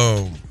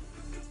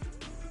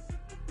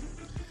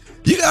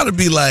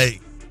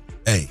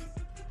 hey,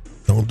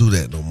 don't do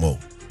that no more.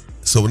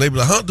 So when they be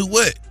like, huh, do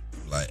what?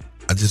 Like,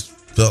 I just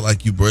felt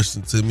like you brushed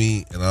into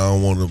me and I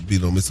don't want to be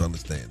no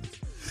misunderstanding.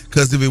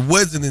 Because if it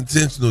wasn't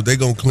intentional, they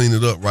going to clean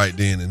it up right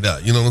then and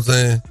there. You know what I'm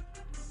saying?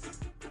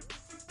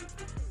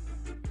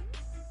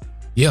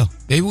 Yeah,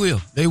 they will.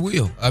 They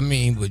will. I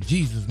mean, but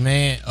Jesus,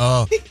 man,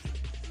 I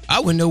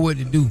wouldn't know what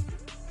to do.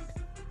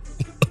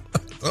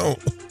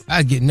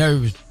 I'd get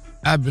nervous.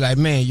 I'd be like,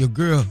 man, your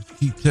girl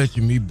keep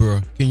touching me,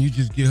 bro. Can you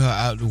just get her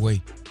out of the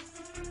way?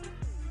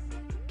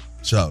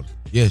 Shout.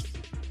 Yes.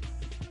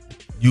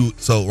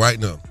 So right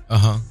now.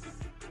 Uh-huh.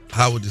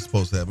 How would this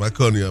supposed to happen? I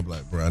call you up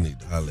like, bro, I need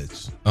to holler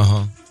at you.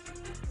 Uh-huh.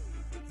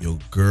 Your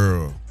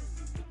girl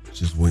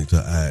just winked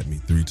her eye at me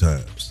 3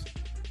 times.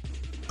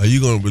 Are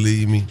you going to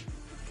believe me?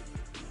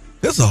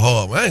 That's a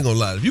hard one. I ain't gonna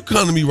lie. If you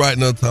come to me right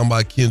now talking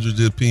about Kendra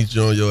just pinched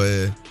you on your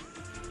ass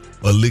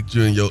or licked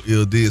you in your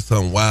ear, did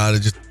something wild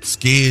and just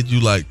scared you,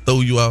 like throw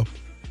you out,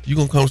 you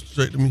gonna come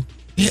straight to me?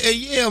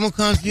 Yeah, I'm gonna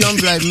come to you. I'm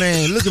like,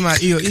 man, look at my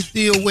ear. It's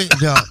still wet,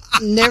 dog.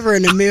 Never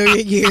in a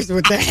million years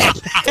would that.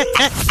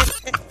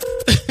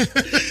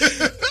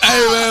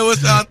 Hey, man,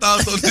 what's y'all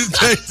thoughts on this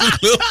case?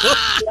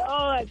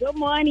 Lord, good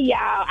morning,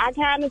 y'all. I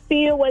kind of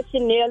feel where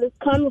Chanel is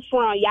coming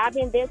from. Y'all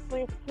been best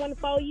friends for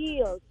 24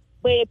 years.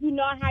 But if you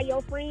know how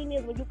your friend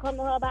is, when you come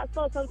to her about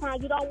stuff,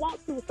 sometimes you don't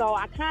want to. So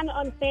I kind of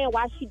understand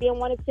why she didn't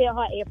want to tell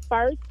her at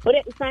first. But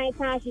at the same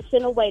time, she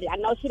shouldn't have waited. I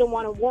know she didn't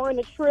want to ruin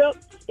the trip.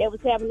 They was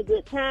having a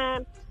good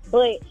time.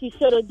 But she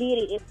should have did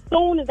it as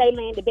soon as they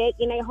landed back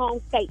in their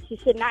home state. She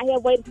should not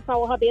have waited to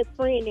tell her best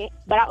friend that.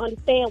 But I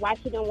understand why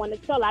she didn't want to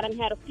tell her. I done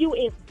had a few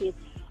instances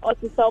or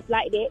some stuff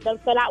like that. Done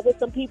fell out with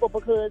some people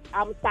because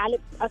I'm a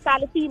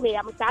solid female.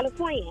 I'm a solid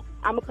friend.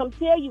 I'm going to come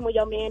tell you when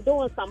your man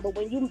doing something.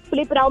 But when you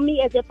flip it on me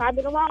as if I've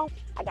been wrong,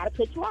 I got to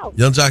cut you off.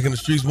 Young Jock in the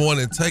Streets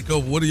morning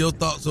takeover. What are your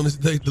thoughts on this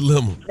date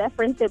dilemma? That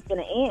friendship's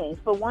going to end.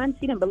 For one,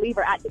 she didn't believe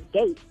her out the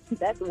gate.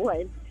 That's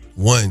one.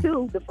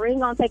 2, the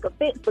friend going to take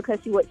offense because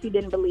she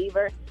didn't believe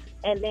her.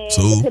 And then,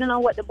 depending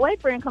on what the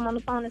boyfriend come on the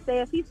phone and say,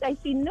 if he say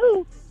she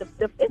knew,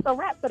 it's a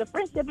wrap for the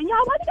friendship. And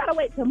y'all, why you gotta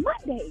wait till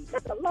Monday?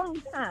 That's a long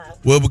time.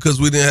 Well, because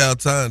we didn't have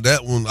time.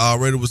 That one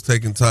already was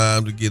taking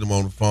time to get him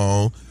on the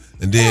phone.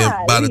 And then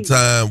by the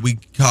time we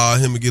call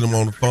him and get him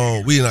on the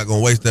phone, we're not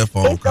gonna waste that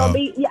phone it's call. Gonna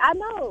be, yeah, I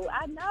know.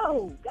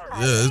 God,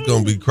 yeah, it's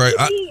gonna be crazy.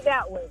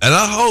 And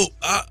I hope,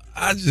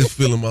 I just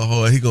feel in my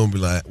heart, he gonna be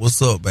like,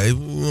 "What's up, baby?"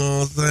 You know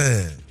what I'm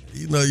saying?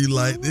 You know you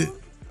liked it.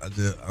 I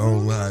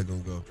don't know how it's gonna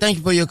go. Thank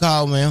you for your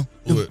call, man.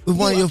 If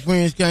one of your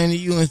friends came to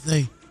you and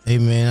say, hey,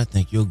 man, I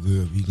think your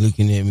girl be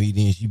looking at me,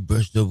 then she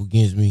brushed up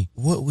against me,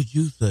 what would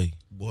you say?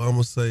 Boy, I'm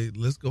going to say,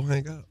 let's go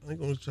hang out. I ain't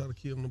going to try to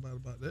kill nobody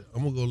about that.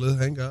 I'm going to go let's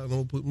hang out and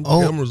I'm going to put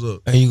my cameras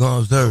up. And you going to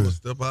observe? I'm going to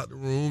step out the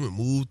room and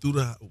move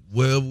through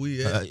wherever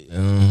we at.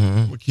 I'm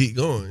going to keep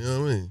going, you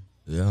know what I mean?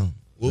 Yeah.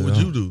 What would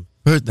you do?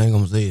 First thing I'm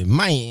going to say is,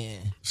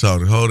 man.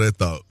 Shawty, hold that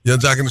thought. Young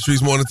Jock in the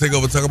Streets morning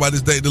takeover. Talk about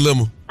this date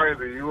dilemma.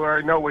 Crazy. You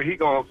already know what he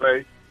going to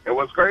say. And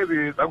what's crazy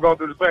is I'm going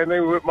through the same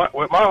thing with my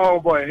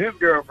homeboy and his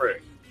girlfriend.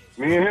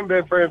 Me and him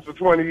been friends for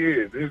 20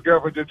 years. His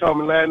girlfriend just told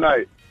me last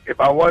night if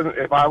I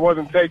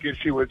wasn't taken,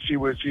 she would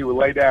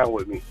lay down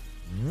with me.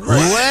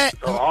 What?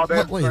 So all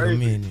that's Wait crazy. a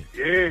minute.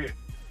 Yeah.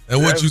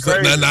 And what you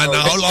say? Crazy. Nah,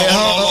 hold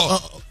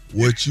on.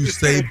 What you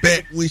say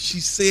back when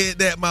she said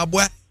that, my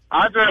boy?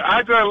 I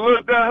just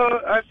looked at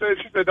her.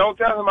 She said, don't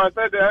tell him I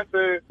said that. I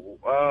said,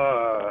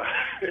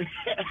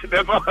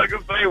 that's all I can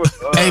say was,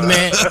 hey,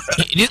 man. So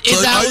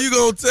are you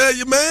going to tell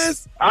your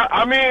mans?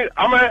 I mean,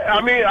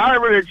 I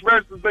already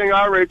expressed the thing.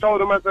 I already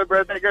told him. I said,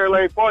 bro, that girl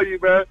ain't for you,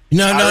 bro.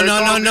 No.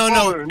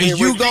 Is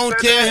you going to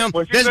tell him?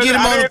 Let's get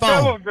him on the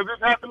phone. Because this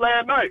happened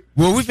last night.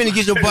 Well, we finna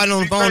get your partner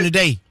on the phone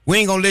today. We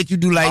ain't going to let you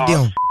do like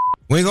them.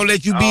 We ain't going to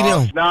let you be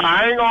them. Nah,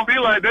 I ain't going to be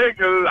like that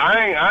because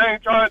I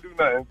ain't trying to do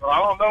nothing. So I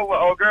don't know what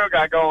old girl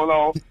got going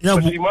on. No,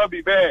 but she must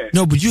be bad.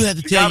 No, but you have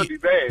to tell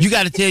you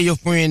got to tell your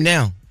friend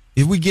now.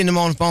 If we getting him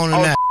on the phone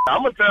or not.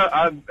 I'm going to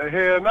tell,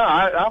 hell no,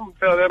 I'm going to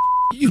tell that.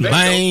 You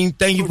lame.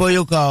 Thank you for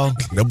your call.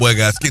 That boy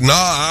got scared.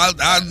 No,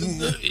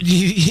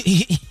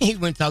 he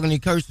went talking in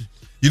curses.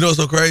 You know what's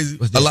so crazy?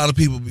 A lot of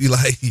people be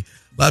like,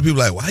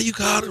 why you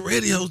call the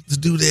radio to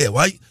do that?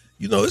 Why?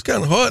 You know, it's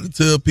kind of hard to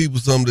tell people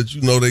something that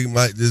you know they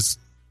might just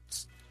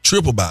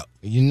trip about.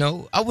 You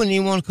know, I wouldn't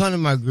even want to come to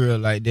my girl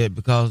like that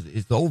because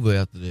it's over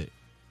after that.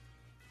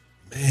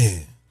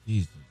 Man,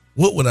 Jesus.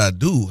 What would I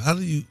do?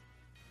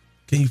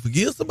 Can you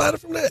forgive somebody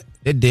from that?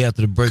 That day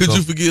after the breakup. Could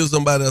you forgive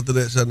somebody after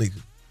that,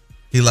 Shanika?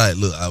 He like,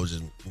 look, I was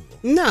just...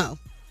 No.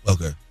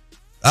 Okay.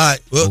 All right.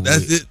 Well,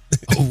 that's it.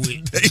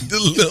 Take the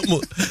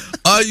dilemma.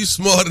 Are you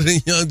smarter than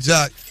Young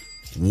Jock?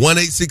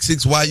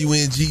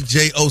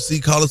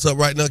 1-866-YUNGJOC. Call us up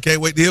right now.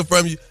 Can't wait to hear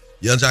from you.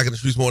 Young Jock in the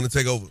Streetz Morning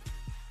Takeover.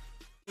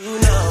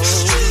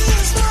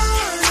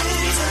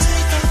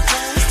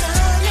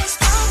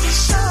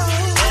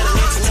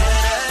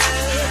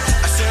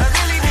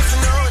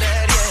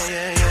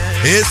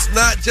 It's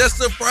not just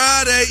a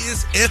Friday,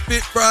 it's F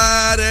It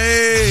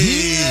Friday.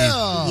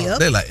 Yeah. Yep.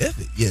 They like, F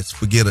it. Yes,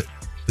 forget it.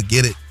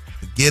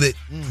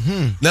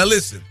 Mm-hmm. Now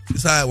listen,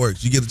 this is how it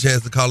works. You get a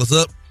chance to call us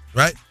up,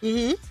 right?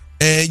 Mm-hmm.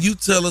 And you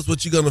tell us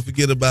what you're going to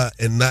forget about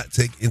and not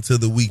take into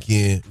the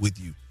weekend with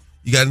you.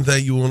 You got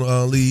anything you want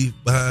to leave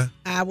behind?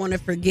 I want to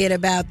forget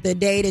about the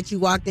day that you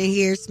walked in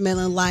here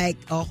smelling like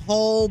a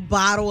whole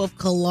bottle of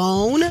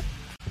cologne.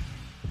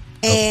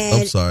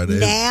 And I'm sorry, Dave.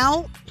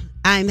 Now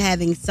I'm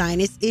having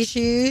sinus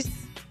issues.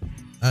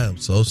 I am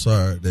so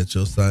sorry that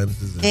your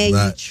sinuses is and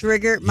not you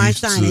triggered my used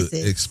sinuses.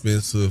 to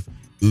expensive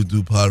Eau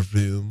de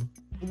Parfum.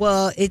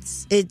 Well,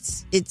 it's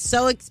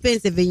so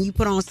expensive, and you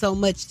put on so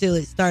much till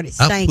it started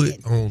stinking. I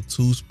put on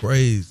 2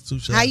 sprays, 2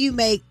 shots. How you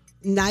make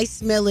nice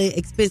smelling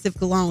expensive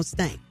cologne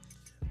stink?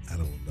 I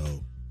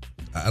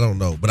don't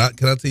know. But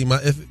can I tell you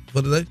my effort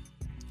for today?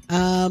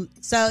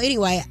 So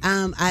anyway,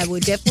 I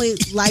would definitely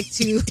like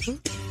to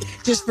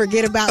just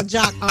forget about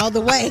Jock all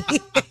the way.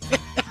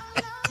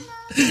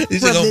 You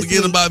just gonna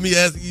forget about me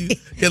asking you?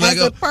 Can I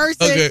go? A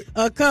person, okay.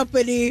 A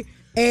company,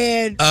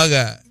 and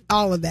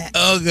all of that.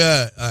 Oh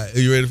God! All right, are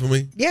you ready for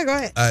me? Yeah, go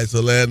ahead. All right. So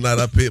last night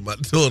I picked my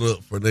daughter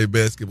up for their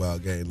basketball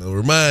game. Now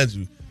mind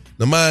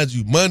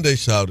you, Monday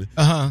shouted.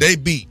 They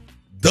beat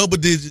double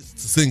digits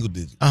to single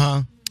digits.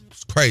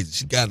 It's crazy.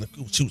 She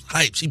was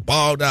hyped. She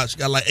balled out. She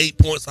got like 8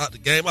 points out the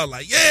game. I was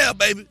like, yeah,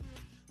 baby.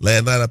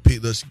 Last night I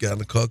picked up. She got in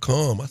the car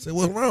calm. I said,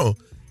 what's wrong?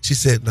 She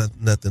said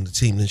nothing. The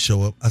team didn't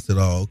show up. I said,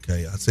 oh,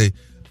 okay.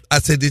 I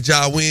said, did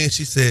y'all win?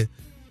 She said,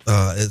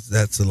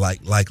 that's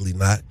likely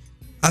not.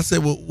 I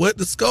said, well, what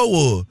the score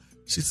was?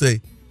 She said,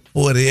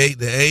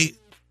 48-8.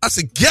 I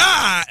said,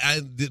 God,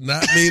 I did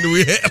not mean to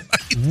react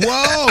like that.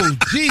 Whoa,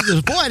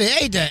 Jesus,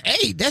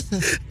 48-8. That's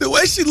the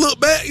way she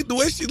looked back, the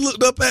way she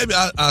looked up at me,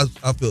 I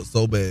felt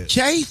so bad.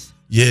 Chase?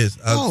 Yes,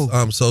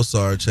 I'm so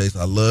sorry, Chase.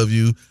 I love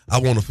you. I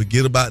want to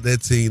forget about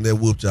that team that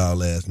whooped y'all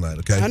last night,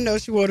 okay? I know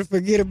she want to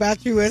forget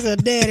about you as her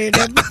daddy.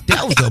 That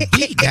was a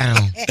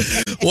beatdown.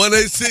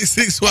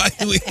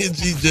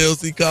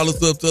 1-866-YUNGJOC. Call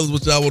us up. Tell us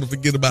what y'all want to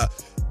forget about.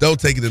 Don't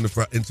take it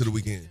into the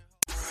weekend.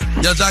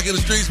 Y'all Jock in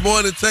the Streetz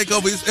Morning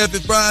Takeover. It's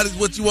Epic Fridays.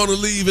 What you want to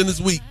leave in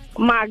this week?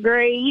 My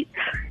grades.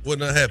 What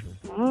not happened?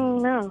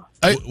 No.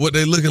 What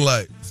they looking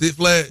like? Sit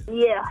flat?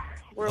 Yeah.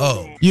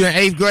 You in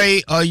 8th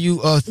grade? Or you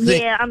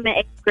sick? Yeah, I'm in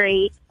 8th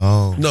grade.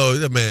 Oh. No,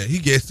 that man, he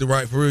guessed it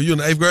right for real. You in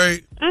the 8th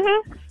grade?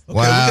 Mm-hmm. Okay, we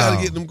got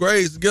to get them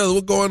grades together.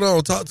 What's going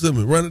on? Talk to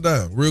me. Run it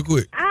down real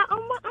quick. I'm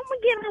going to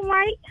get them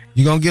right.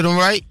 You going to get them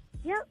right?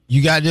 Yep.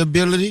 You got the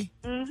ability?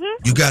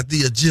 Mm-hmm. You got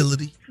the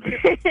agility.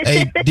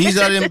 Hey, these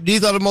are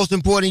the most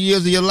important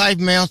years of your life,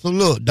 man. So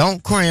look,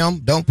 don't cram,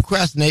 don't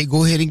procrastinate.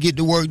 Go ahead and get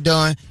the work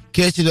done.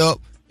 Catch it up.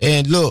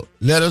 And look,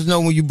 let us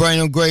know when you bring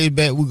them grades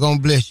back. We're going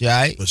to bless you,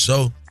 all right? For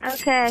sure.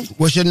 Okay.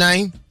 What's your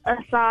name?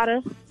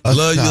 Asada.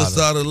 Love you,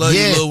 Asada. Love you,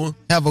 little one.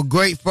 Have a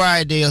great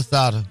Friday,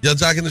 Asada. Y'all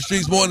Jock in the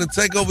Streetz Morning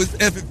Takeover. It's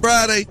Epic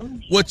Friday.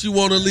 What you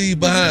want to leave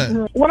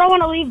behind? What I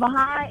want to leave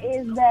behind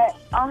is that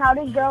how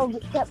this girl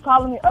kept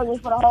calling me ugly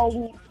for the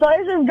whole week. So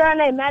it's this girl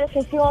named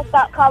Madison. She won't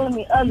stop calling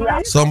me ugly.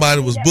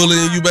 Somebody was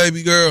bullying you,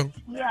 baby girl?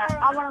 Yeah,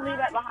 I want to leave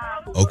that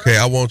behind. Okay,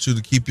 I want you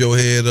to keep your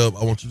head up.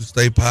 I want you to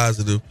stay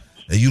positive.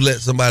 And you let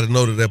somebody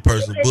know that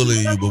person's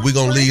bullying you, but we're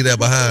going to leave that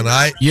behind, all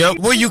right? Yep.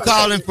 Where you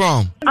calling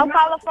from? I'm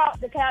calling from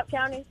DeKalb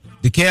County.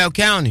 DeKalb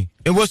County.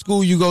 And what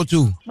school you go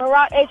to?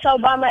 Barack H.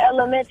 Obama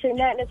Elementary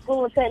Magnet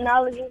School of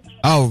Technology.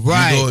 Oh,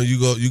 right.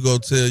 You go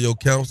tell your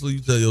counselor, you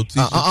tell your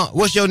teacher.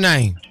 What's your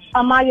name?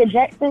 Amaya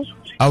Jackson.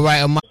 All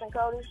right, Amaya.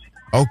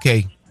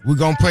 Okay. We're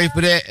going to pray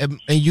for that,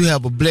 and you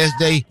have a blessed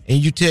day, and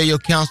you tell your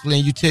counselor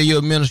and you tell your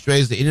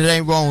administrators, and it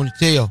ain't wrong to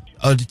tell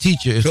the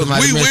teacher if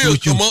somebody messes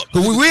with you. Because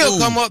we will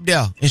come up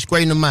there and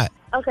straighten them out.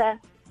 Okay.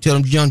 Tell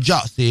them Young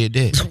Jock said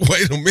that.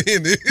 Wait a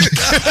minute.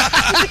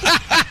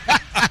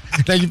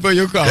 Thank you for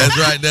your call.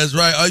 That's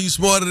right. Are you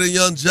smarter than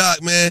Young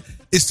Jock, man?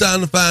 It's time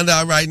to find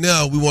out right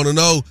now. We want to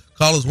know.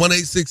 Call us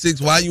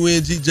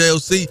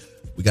 1-866-YUNGJOC.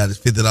 We got this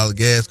 $50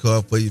 gas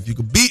card for you if you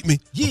can beat me.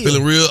 Yeah. I'm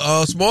feeling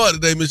real smart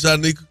today, Miss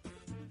Shanika.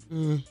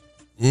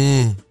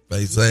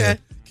 Face saying.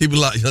 Keep it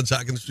locked. Young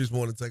Jock in the Streetz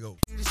Morning Takeover.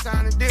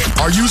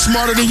 Are you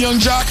smarter than Young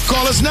Jock?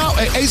 Call us now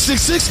at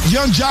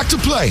 866-YOUNG-JOCK to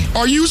play.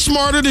 Are you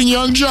smarter than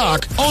Young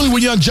Jock? Only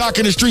with Young Jock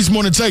in the Streetz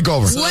Morning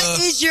Takeover.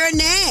 What is your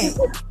name?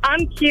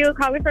 I'm Q,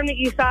 calling from the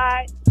east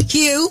side.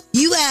 Q,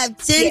 you have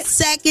 10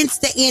 seconds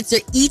to answer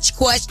each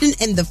question,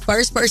 and the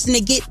first person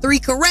to get 3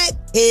 correct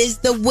is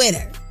the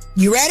winner.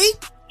 You ready?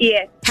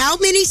 Yeah. How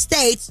many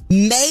states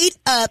made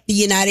up the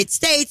United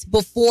States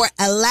before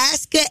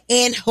Alaska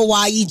and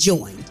Hawaii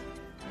joined?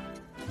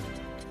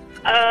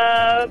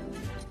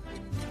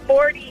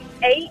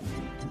 48.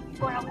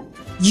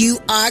 You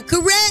are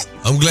correct.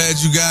 I'm glad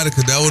you got it,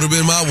 because that would have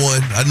been my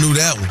one. I knew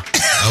that one.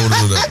 I would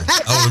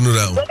have knew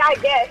that one. Look, I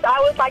guess.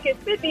 I was like,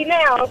 it's 50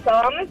 now, so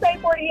I'm going to say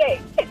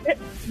 48.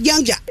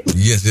 Young Jock.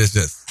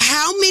 Yes.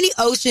 How many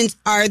oceans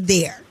are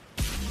there?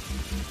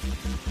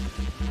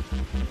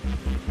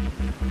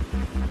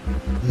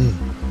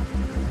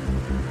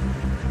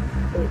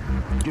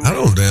 I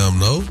don't damn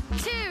know.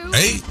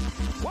 8?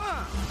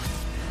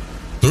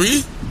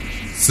 3?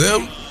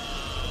 7?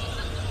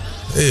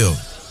 Hell.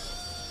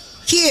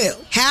 Q.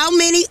 How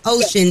many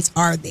oceans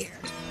are there?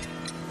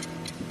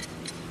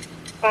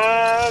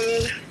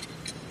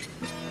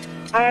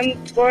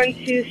 I'm going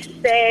to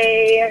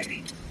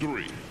say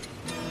 3,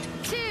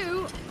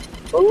 2.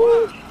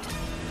 Ooh,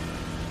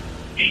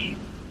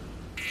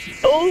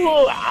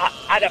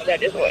 I don't know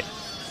this one.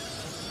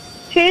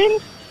 10?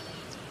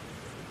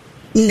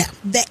 No.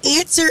 The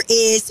answer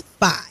is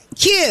 5.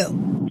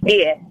 Q.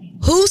 Yeah.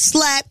 Who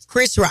slapped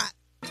Chris Rock?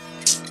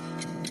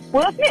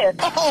 Will Smith.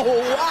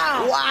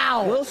 Oh,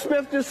 wow. Will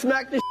Smith just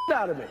smacked the shit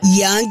out of me.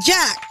 Young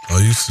Jock.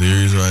 Are you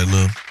serious right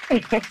now?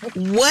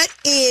 What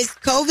is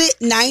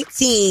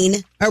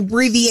COVID-19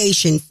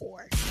 abbreviation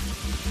for?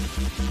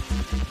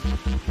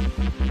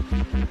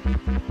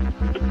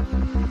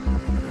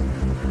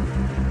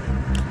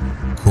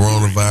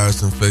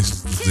 Coronavirus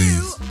infectious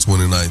disease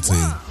 2019.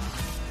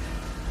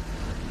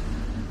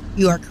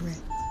 You are correct.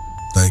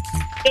 Thank you.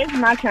 It's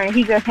my turn.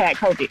 He just had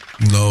COVID.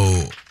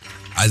 No,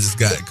 I just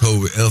got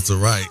COVID. Answer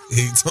right.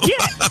 He told me.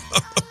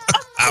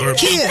 I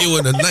rebuke you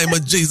in the name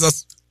of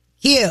Jesus.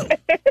 Q.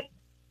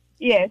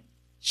 Yes.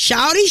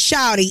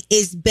 Shouty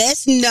is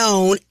best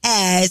known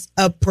as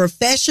a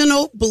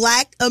professional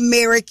Black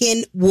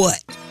American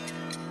what?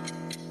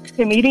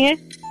 Comedian.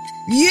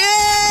 Yeah!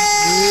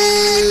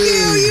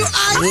 You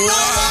are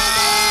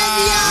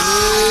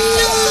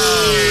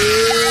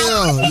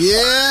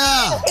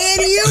Yeah.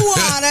 And you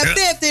want a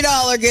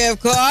 $50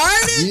 gift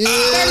card. Courtesy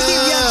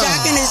of Young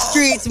Jock in the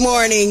Streetz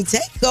morning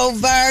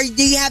takeover.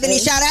 Do you have any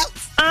shout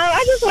outs?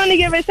 I just want to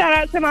give a shout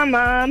out to my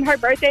mom. Her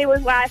birthday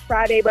was last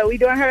Friday, but we're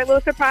doing her a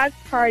little surprise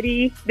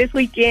party this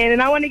weekend.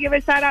 And I want to give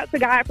a shout out to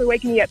God for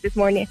waking me up this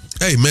morning.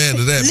 Hey, man,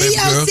 to that, baby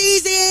Leo girl.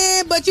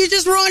 season, but you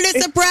just ruined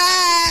the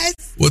surprise.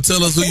 Well,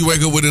 tell us who you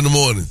wake up with in the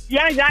morning.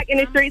 Young Jock in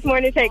the Streetz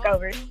morning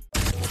takeover.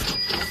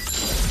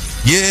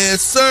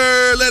 Yes,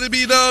 sir. Let it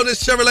be known that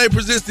Chevrolet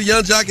presents the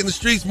Young Jock in the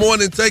Streetz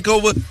morning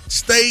takeover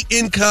Stay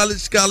in College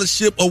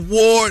Scholarship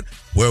Award,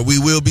 where we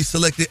will be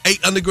selecting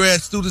 8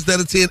 undergrad students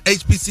that attend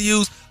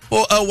HBCUs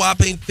for a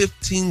whopping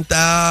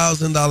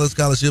 $15,000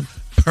 scholarship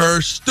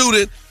per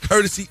student,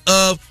 courtesy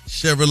of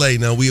Chevrolet.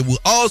 Now, we will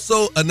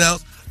also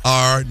announce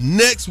our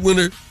next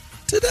winner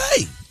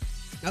today.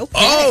 Okay.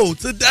 Oh,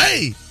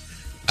 today.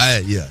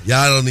 Yeah,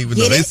 y'all don't even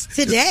know. It's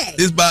today.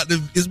 It's about to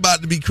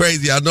be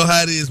crazy. I know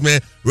how it is,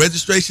 man.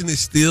 Registration is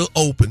still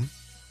open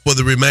for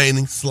the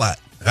remaining slot.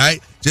 All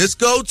right, just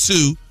go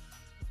to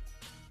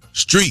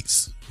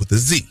Streetz with a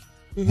Z,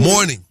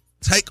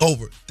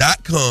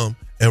 morningtakeover.com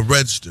and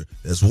register.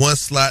 There's one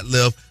slot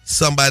left.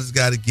 Somebody's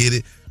got to get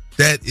it.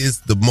 That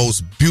is the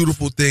most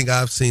beautiful thing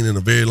I've seen in a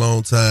very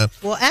long time.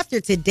 Well, after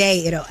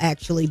today, it'll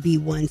actually be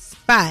one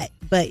spot.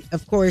 But,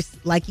 of course,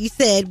 like you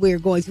said, we're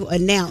going to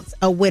announce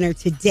a winner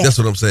today. That's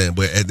what I'm saying.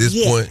 But at this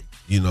point,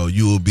 you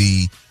will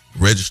be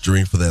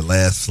registering for that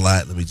last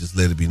slot. Let me just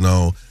let it be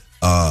known.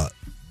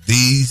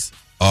 These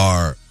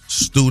are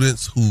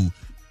students who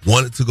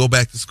wanted to go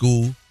back to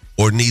school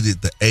or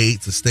needed the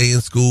aid to stay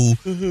in school.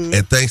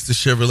 And thanks to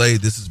Chevrolet,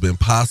 this has been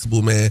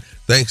possible, man.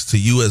 Thanks to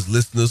you as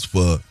listeners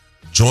for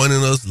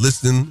joining us,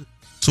 listening,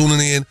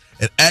 tuning in,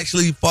 and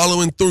actually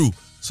following through.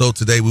 So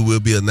today we will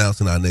be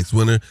announcing our next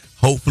winner.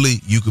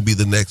 Hopefully you could be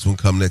the next one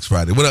come next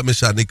Friday. What up, Miss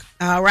Shanika?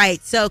 All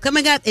right. So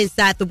coming up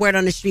inside the Word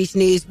on the Streets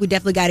news, we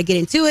definitely got to get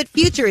into it.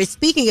 Future is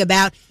speaking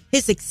about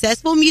his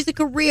successful music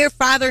career,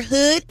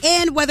 fatherhood,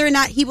 and whether or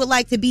not he would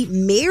like to be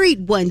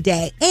married one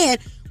day. And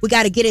we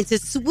got to get into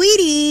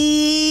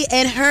Sweetie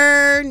and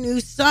her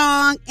new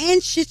song.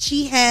 And should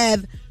she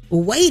have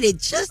waited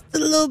just a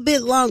little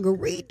bit longer?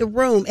 Read the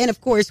room. And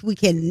of course, we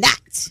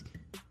cannot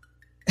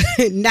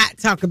not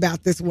talk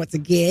about this once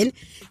again.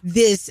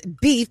 This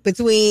beef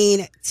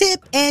between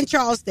Tip and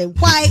Charleston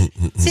White.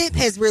 Tip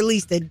has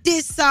released a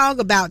diss song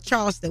about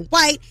Charleston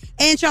White,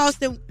 and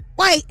Charleston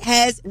White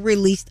has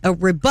released a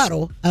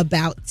rebuttal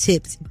about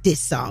Tip's diss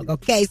song.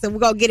 Okay, so we're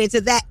going to get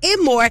into that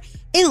and more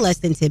in less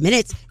than 10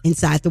 minutes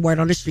inside the Word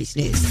on the Streets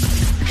news.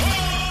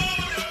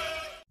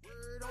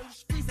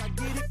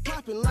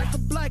 Like a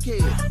blackhead.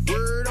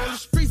 Word on the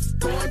streets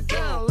going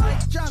down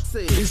like Jock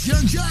said. It's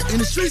Young Jock in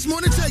the Streetz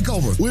morning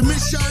takeover with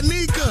Miss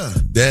Shanika.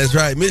 That's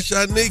right, Miss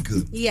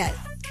Shanika. Yes.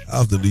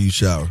 How often do you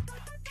shower?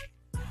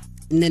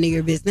 None of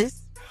your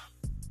business.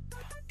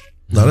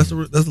 No, that's a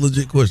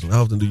legit question.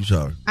 How often do you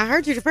shower? I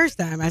heard you the first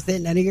time. I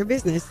said none of your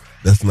business.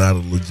 That's not a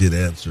legit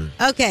answer.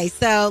 Okay,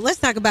 so let's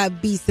talk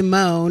about B.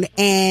 Simone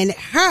and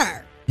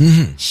her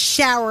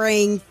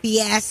showering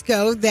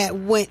fiasco that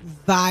went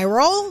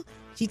viral.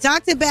 She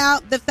talked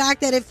about the fact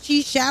that if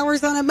she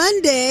showers on a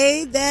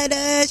Monday,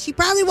 that she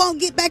probably won't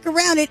get back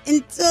around it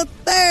until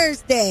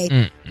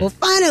Thursday. Well,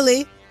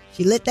 finally,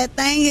 she let that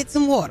thing hit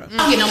some water.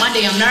 I'm getting on my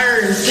damn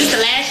nerves. This is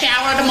the last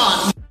shower of the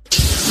month.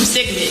 I'm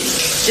sick of it.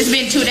 It's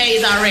been 2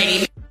 days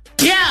already.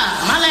 Yeah,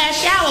 my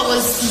last shower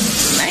was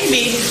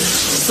maybe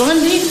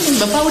Sunday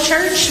before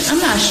church. I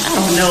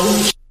don't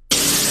know.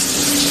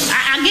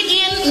 I get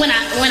in when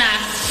I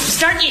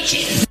start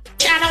itching.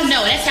 I don't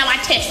know. That's how I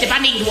test if I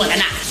need one or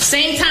not.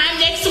 Same time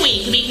next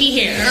week. Meet me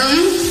here.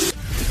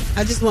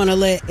 I just want to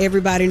let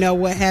everybody know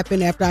what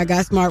happened after I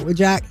got smart with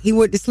Jock. He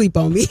went to sleep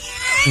on me.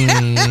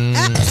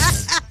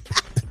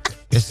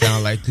 It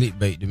sounds like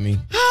clickbait to me.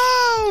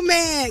 Oh,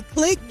 man.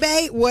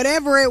 Clickbait,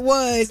 whatever it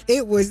was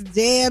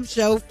damn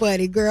show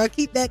funny, girl.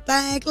 Keep that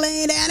thing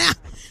clean and out.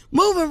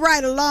 Moving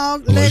right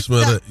along. Oh, you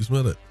smell that? You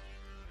smell that?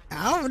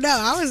 I don't know.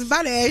 I was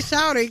about to ask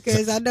Shawty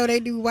because I know they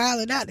do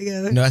wild and out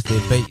together. No, I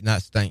said bait,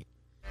 not stink.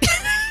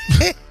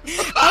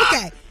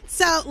 Okay,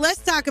 so let's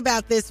talk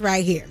about this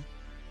right here.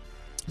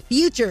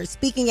 Future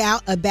speaking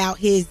out about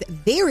his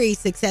very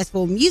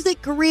successful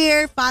music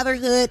career,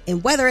 fatherhood,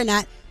 and whether or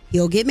not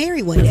he'll get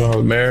married one day. If I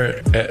was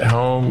married at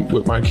home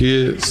with my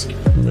kids,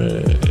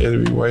 man,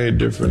 it'd be way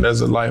different.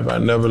 That's a life I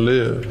never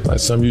lived. Like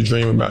something you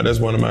dream about, that's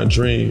one of my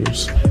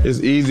dreams. It's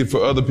easy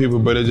for other people,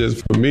 but it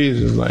just, for me, it's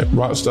just like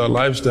rockstar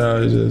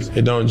lifestyle.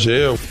 It don't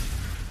gel.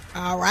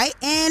 All right,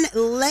 and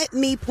let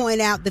me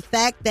point out the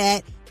fact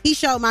that he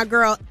showed my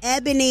girl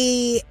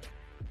Ebony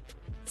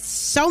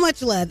so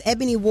much love.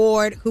 Ebony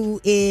Ward,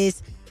 who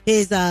is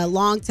his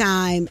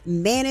longtime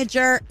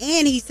manager,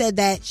 and he said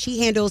that she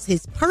handles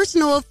his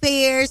personal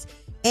affairs,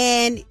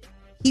 and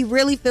he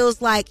really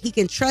feels like he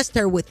can trust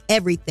her with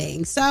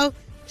everything. So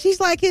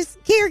she's like his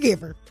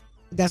caregiver.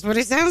 That's what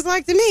it sounds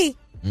like to me.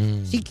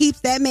 She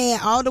keeps that man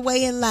all the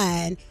way in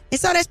line.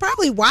 And so that's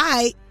probably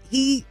why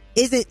he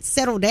isn't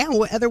settled down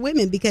with other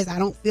women, because I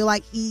don't feel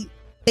like he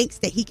thinks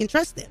that he can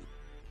trust them.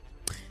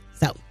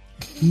 So,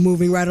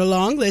 moving right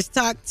along, let's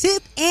talk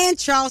Tip and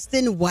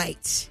Charleston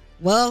White.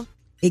 Well,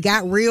 it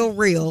got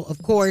real.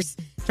 Of course,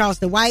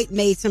 Charleston White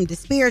made some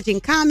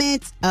disparaging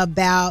comments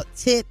about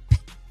Tip's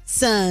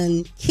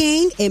son,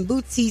 King, and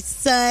Bootsy's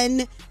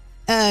son,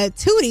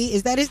 Tootie.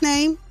 Is that his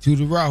name?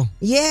 Tootie Raw.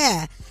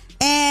 Yeah.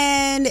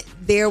 And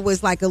there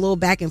was like a little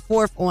back and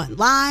forth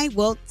online.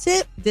 Well,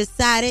 Tip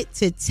decided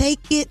to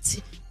take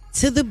it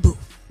to the booth,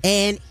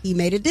 and he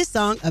made a diss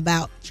song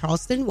about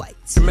Charleston White.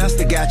 The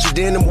master got you,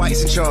 then them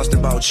whites in Charleston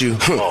about you.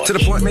 To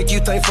the point make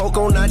you think folk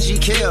on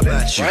IG care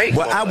about you. Right.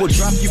 Well, I will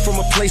drop you from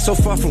a place so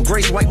far from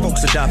grace, white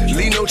folks adopt you.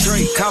 Leave no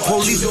trace. Cop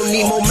police don't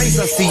need more mace,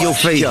 I see your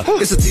face.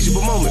 It's a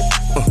teachable moment.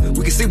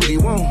 We can see what he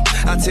want.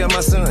 I tell my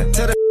son,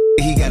 tell the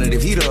he got it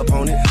if he the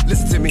opponent.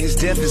 Listen to me, his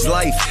death is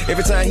life.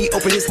 Every time he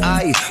open his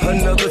eyes,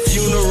 another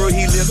funeral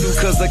he lived through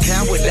cause a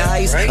coward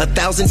dies. 1,000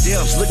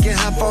 deaths, look at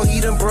how far he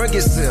done brung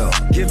himself.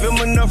 Give him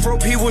enough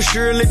rope, he will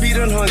surely be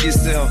done hung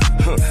himself.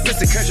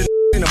 Listen, country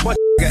in a bunch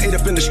got ate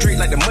up in the street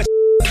like the munch.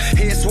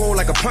 Head swole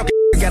like a pumpkin,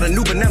 got a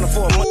new banana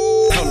for a month.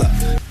 Hold up.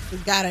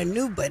 Got a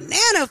new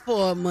banana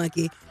for a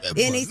monkey.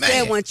 Then he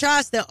said when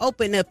Charleston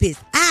opened up his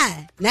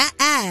eye, not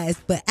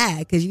eyes, but eye,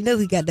 because you know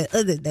he got that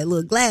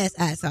little glass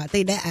eye, so I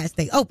think that eye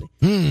stay open.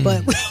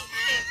 But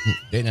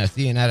they're not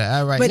seeing out of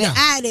eye right but now. the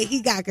eye that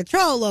he got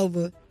control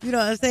over, you know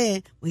what I'm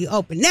saying? When he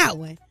opened that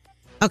one.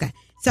 Okay,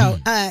 so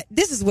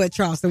this is what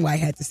Charleston White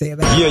had to say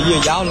about it.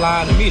 Yeah, y'all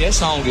lying to me. That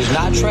song is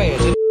not trash.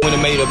 When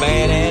it made a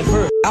badass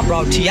verse. I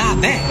brought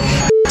T.I.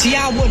 back.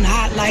 T.I. wasn't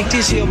hot like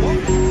this here, boy.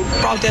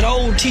 Brought that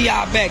old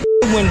T.I. back.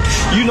 When,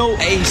 you know,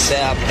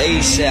 ASAP,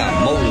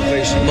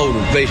 motivation.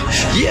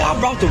 Yeah, I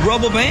brought the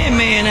rubber band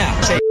man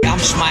out. Say, I'm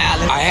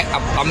smiling.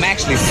 I'm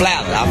actually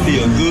flattered. I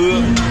feel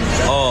good.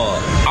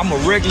 I'm a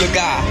regular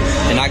guy,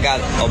 and I got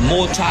a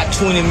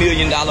multi-$20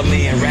 million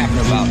man rapping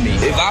about me.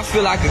 If I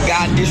feel like a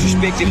guy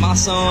disrespected my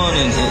son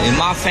and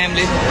my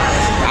family,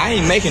 I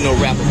ain't making no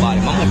rap about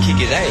him. I'm gonna kick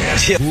his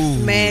ass.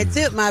 Man,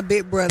 Tip my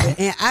big brother,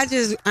 and I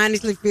just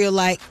honestly feel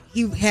like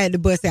he had to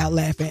bust out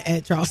laughing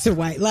at Charleston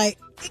White. Like,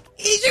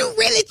 is you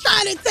really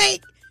trying to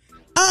take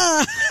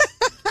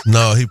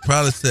No, he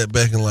probably sat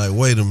back and like,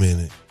 wait a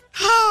minute.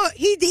 Oh,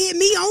 he did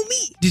me on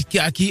me. Just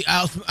keep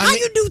out. How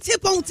you do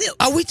Tip on Tip?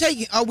 Are we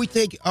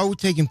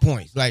taking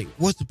points? Like,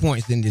 what's the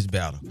points in this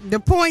battle? The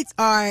points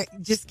are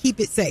just keep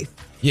it safe.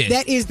 Yes.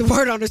 That is the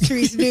word on the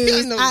Streetz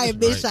news. I am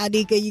Miss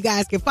Shanika. You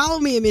guys can follow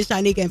me at Miss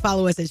Shanika and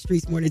follow us at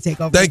Streetz Morning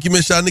Takeover. Thank you,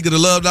 Miss Shanika. The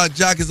Love Doc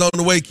Jock is on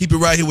the way. Keep it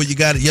right here where you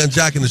got it. Young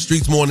Jock in the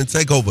Streetz Morning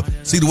Takeover.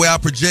 See the way I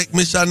project,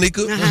 Miss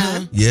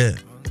Shanika? Yeah.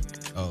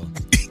 Oh.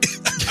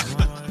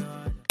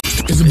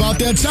 It's about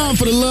that time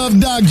for the Love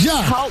Doc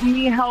Jock. Help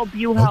me, help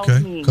you, help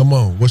me. Come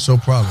on. What's your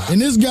problem? And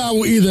this guy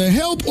will either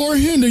help or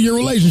hinder your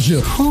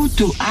relationship. Who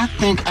do I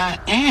think I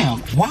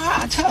am? Why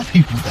I tell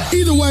people that?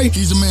 Either way,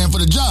 he's a man for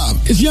the job.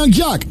 It's Young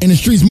Jock in the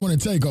Streetz Morning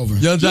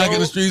Takeover. Young Jock in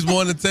the Streetz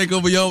Morning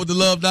Takeover. Yo, with the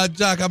Love Doc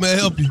Jock. I'm going to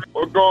help you.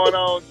 What's going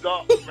on,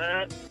 Doc,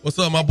 man? What's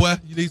up, my boy?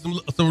 You need some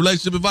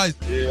relationship advice?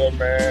 Yeah,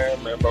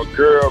 man. My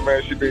girl,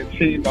 man, she been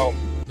cheating on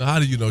me. Now, how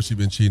do you know she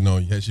been cheating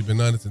on you? Has she been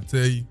honest and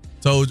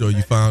told you, or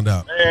you found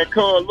out? Man,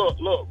 cuz, look,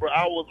 bro.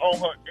 I was on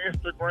her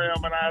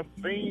Instagram, and I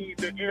seen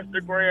the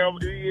Instagram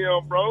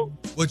DM, bro.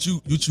 What, you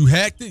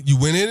hacked it? You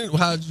went in it?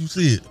 How did you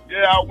see it?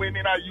 Yeah, I went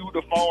in, I used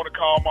the phone to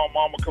call my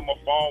mama because my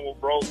phone was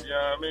broke, you know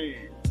what I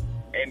mean?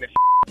 And the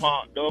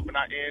popped up, and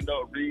I ended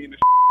up reading the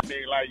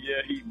nigga like,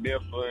 yeah, he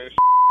missed her and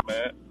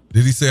man.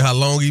 Did he say how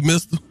long he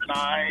missed her? Nah,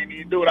 I ain't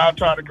even do it. I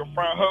tried to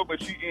confront her,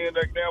 but she ended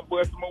up down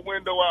busting my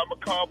window out my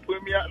car,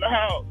 putting me out the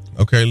house.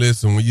 Okay,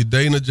 listen, when you're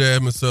dating a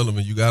Jasmine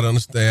Sullivan, you got to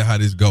understand how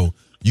this go.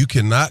 You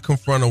cannot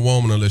confront a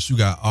woman unless you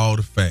got all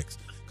the facts.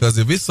 Because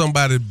if it's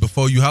somebody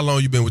before you, how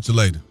long you been with your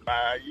lady?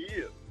 5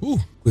 years. Ooh.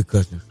 Quick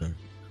question, sir.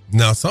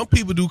 Now, some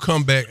people do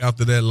come back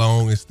after that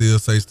long and still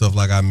say stuff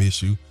like, I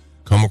miss you.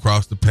 Come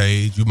across the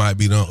page. You might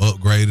be done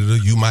upgraded her.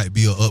 You might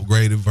be an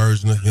upgraded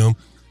version of him.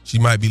 She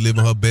might be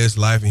living her best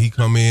life, and he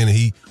come in and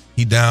he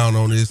down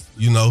on this,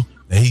 you know,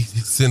 and he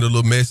send a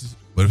little message.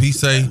 But if he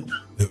say,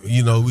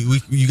 you know,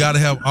 you gotta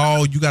have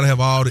all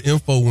the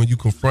info when you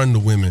confront the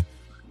women.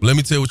 But let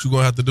me tell you what you're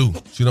gonna have to do.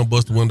 She don't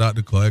bust the window out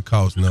the car. It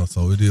costs now,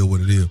 so it is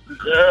what it is.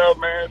 Yeah,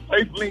 man.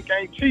 SafeLink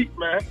ain't cheap,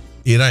 man.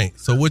 It ain't.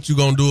 So what you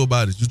gonna do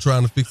about it? You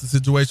trying to fix the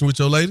situation with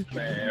your lady?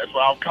 Man, that's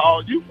why I'm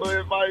calling you for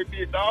advice,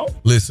 big dog.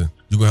 Listen,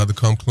 you're gonna have to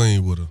come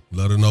clean with her.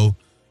 Let her know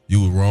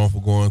you were wrong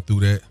for going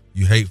through that.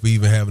 You hate for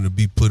even having to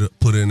be put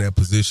in that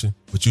position,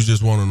 but you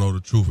just want to know the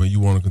truth and you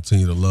want to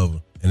continue to love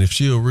her. And if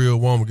she a real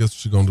woman, guess what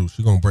she gonna do?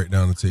 She gonna break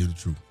down and tell you the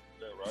truth.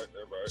 That's right.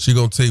 She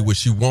gonna tell you what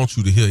she wants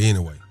you to hear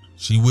anyway.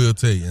 She will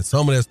tell you, and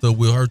some of that stuff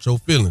will hurt your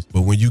feelings.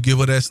 But when you give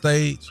her that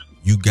stage,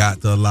 you got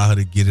to allow her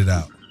to get it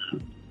out.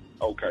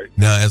 Okay.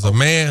 Now, as a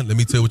man, let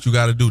me tell you what you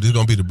got to do. This is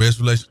gonna be the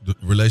best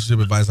relationship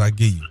advice I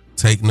give you.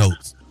 Take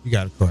notes. You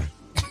gotta cry.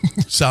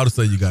 Shout to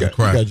say you gotta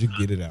cry. You gotta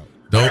get it out.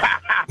 Don't.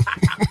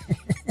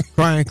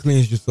 Crying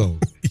cleans your soul.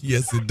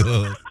 Yes, it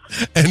does.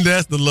 And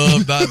that's the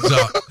Love Jock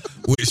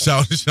with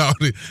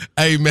Shouty.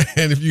 Hey, man,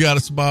 if you got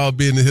a small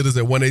business, hit us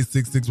at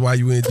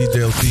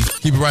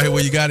 1-866-YUNGJLC. Keep it right here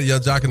where you got it.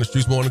 Young Jock in the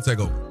Streetz Morning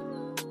Takeover.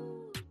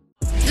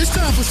 It's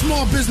time for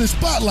Small Business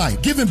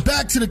Spotlight, giving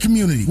back to the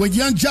community with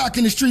Young Jock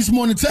in the Streetz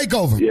Morning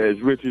Takeover. Yeah,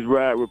 it's Richie's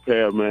Ride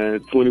Repair,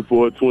 man.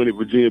 2420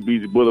 Virginia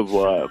Beach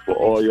Boulevard for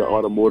all your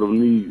automotive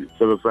needs.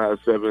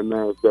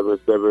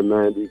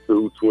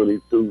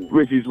 757-977-9222.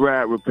 Richie's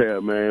Ride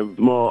Repair, man.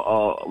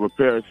 Small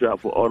repair shop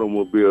for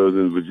automobiles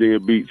in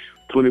Virginia Beach.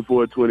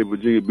 2420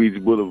 Virginia Beach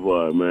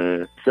Boulevard,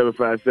 man.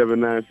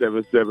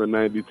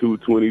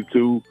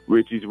 757-977-9222.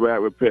 Richie's Ride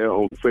Repair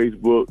on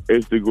Facebook,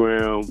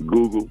 Instagram,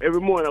 Google. Every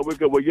morning I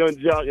wake up with Young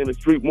Jock in the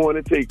Street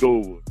Morning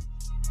Takeover.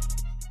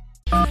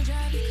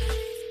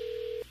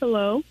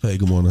 Hello. Hey,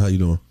 good morning. How you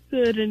doing?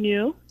 Good, and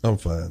you? I'm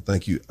fine,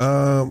 thank you.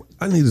 I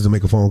needed to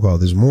make a phone call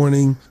this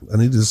morning. I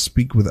needed to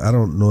speak with, I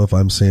don't know if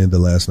I'm saying the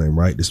last name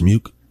right, this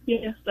Muke?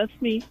 Yes, that's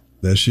me.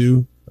 That's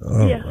you?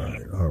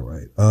 All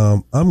right.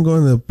 I'm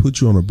going to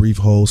put you on a brief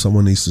hold.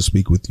 Someone needs to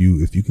speak with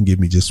you. If you can give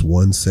me just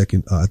 1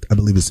 second. I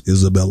believe it's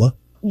Isabella.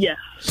 Yes.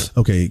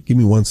 Okay, give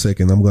me 1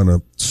 second. I'm going to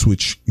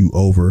switch you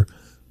over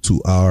to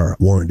our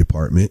warrant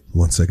department.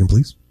 1 second,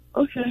 please.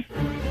 Okay.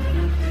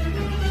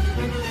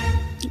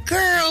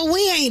 Girl,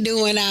 we ain't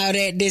doing all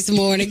that this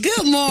morning.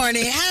 Good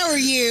morning. How are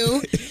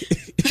you?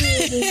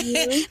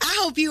 I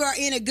hope you are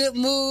in a good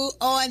mood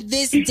on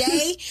this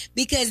day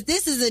because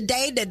this is a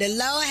day that the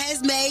Lord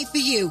has made for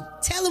you.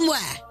 Tell them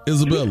why.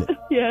 Isabella.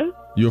 Yes.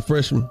 You're a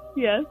freshman?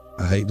 Yes.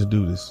 I hate to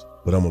do this,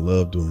 but I'm going to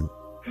love doing it.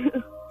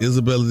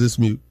 Isabella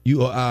Dismute,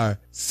 you are our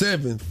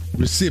 7th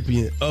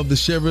recipient of the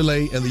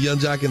Chevrolet and the Young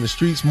Jock in the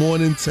Streetz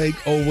Morning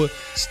Takeover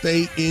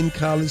Stay in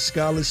College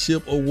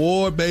Scholarship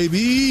Award,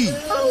 baby. Oh,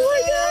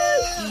 my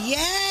gosh.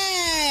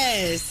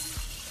 Yes.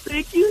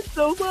 Thank you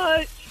so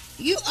much.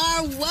 You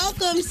are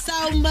welcome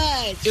so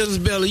much.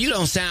 Isabella, you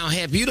don't sound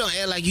happy. You don't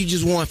act like you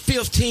just won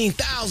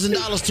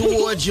 $15,000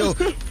 towards your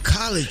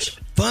college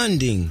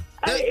funding.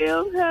 I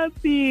am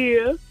happy.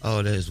 Oh,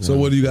 that's wonderful. So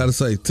what do you got to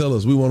say? Tell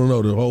us. We want to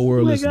know. The whole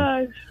world listening. Oh,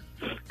 my gosh.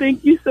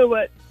 Thank you so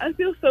much. I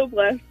feel so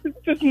blessed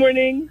this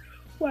morning.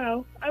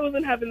 Wow. I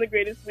wasn't having the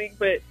greatest week,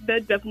 but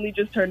that definitely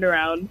just turned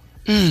around.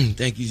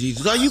 Thank you,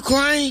 Jesus. Are you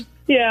crying?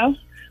 Yeah,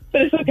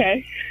 but it's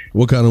okay.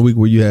 What kind of week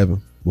were you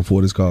having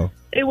before this call?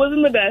 It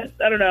wasn't the best.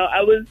 I don't know.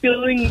 I was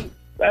feeling,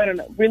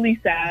 really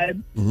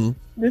sad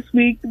this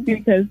week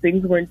because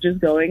things weren't just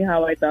going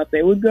how I thought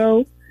they would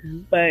go.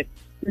 But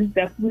this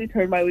definitely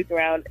turned my week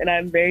around, and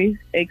I'm very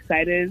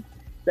excited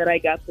that I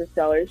got the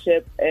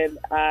scholarship, and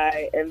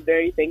I am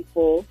very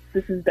thankful.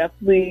 This is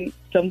definitely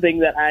something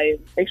that I'm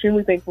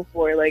extremely thankful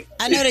for.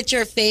 I know that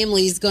your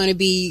family is going to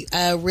be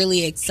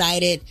really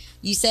excited.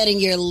 You said in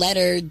your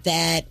letter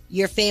that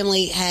your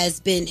family has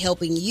been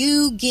helping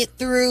you get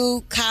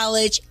through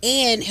college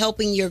and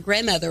helping your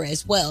grandmother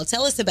as well.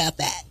 Tell us about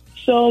that.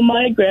 So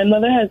my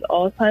grandmother has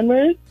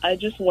Alzheimer's. I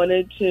just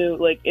wanted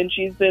to, and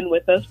she's been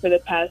with us for the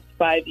past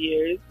 5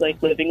 years, like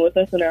living with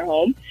us in our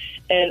home.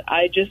 And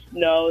I just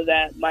know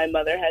that my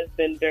mother has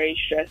been very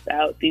stressed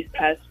out these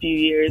past few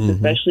years,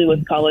 especially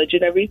with college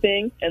and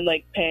everything, and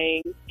like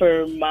paying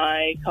for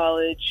my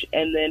college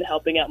and then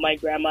helping out my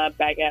grandma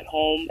back at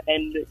home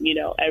and, you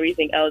know,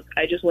 everything else.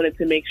 I just wanted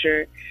to make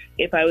sure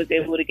if I was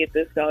able to get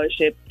this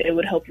scholarship, it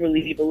would help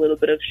relieve a little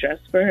bit of stress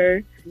for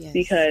her. Yes.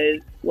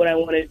 Because what I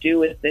want to do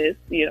with this,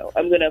 you know,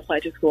 I'm going to apply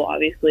to school,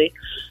 obviously,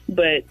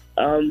 but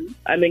I'm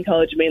in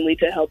college mainly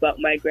to help out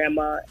my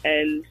grandma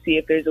and see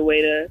if there's a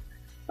way to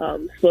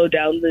slow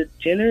down the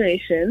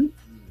generation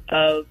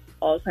of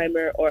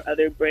Alzheimer or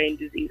other brain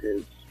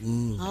diseases.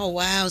 Oh,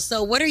 wow.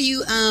 So what are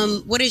you,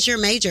 what is your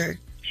major?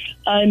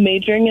 I'm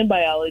majoring in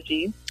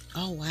biology.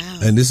 Oh, wow.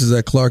 And this is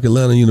at Clark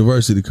Atlanta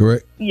University,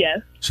 correct?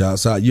 Yes.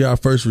 Shouts out. You're our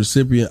first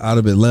recipient out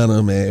of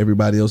Atlanta, man.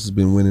 Everybody else has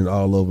been winning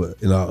all over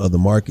in our other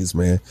markets,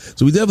 man.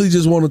 So we definitely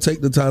just want to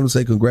take the time to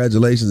say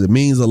congratulations. It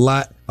means a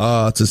lot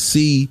to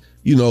see,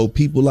 you know,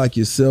 people like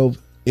yourself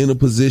in a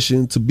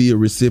position to be a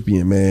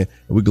recipient, man.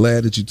 And we're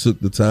glad that you took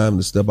the time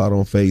to step out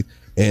on faith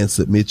and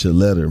submit your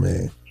letter,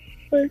 man.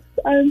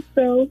 I'm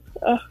so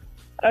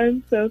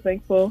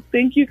thankful.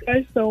 Thank you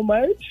guys so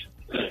much.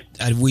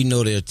 We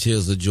know there are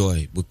tears of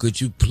joy, but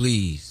could you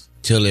please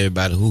tell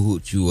everybody who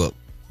hooked you up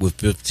with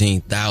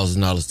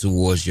 $15,000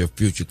 towards your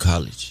future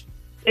college?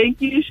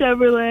 Thank you,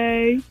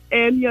 Chevrolet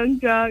and Young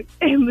Jock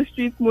and the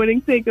Streetz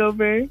Morning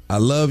Takeover. I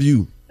love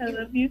you. I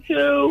love you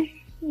too.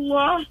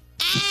 Mwah.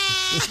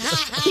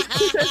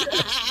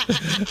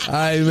 All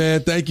right,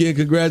 man. Thank you and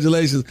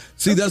congratulations.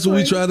 See, that's what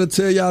we try to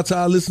tell y'all, to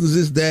our listeners.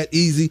 It's that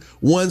easy.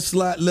 One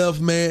slot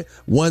left, man.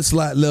 One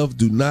slot left.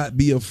 Do not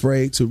be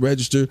afraid to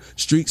register.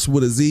 Streetz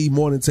with a Z,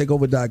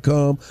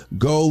 morningtakeover.com.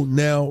 Go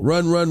now.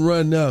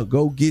 Run now.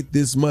 Go get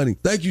this money.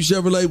 Thank you,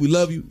 Chevrolet. We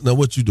love you. Now,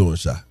 what you doing,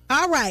 Shy?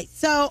 All right.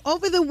 So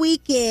over the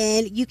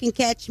weekend, you can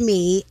catch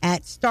me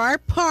at Star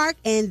Park,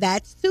 and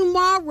that's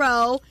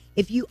tomorrow.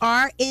 If you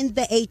are in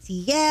the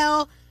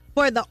ATL,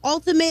 for the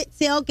ultimate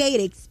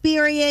tailgate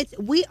experience,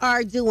 we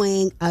are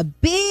doing a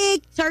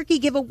big turkey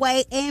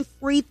giveaway and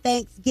free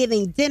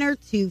Thanksgiving dinner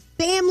to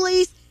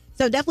families.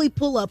 So definitely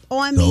pull up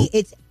on me.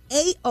 It's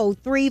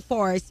 803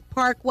 Forest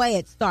Parkway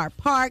at Star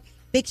Park.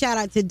 Big shout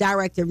out to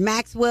Director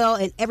Maxwell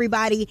and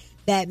everybody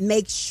that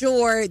makes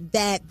sure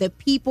that the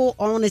people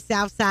on the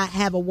South Side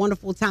have a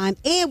wonderful time.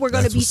 And we're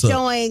going to be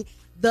showing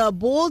the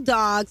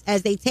Bulldogs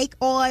as they take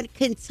on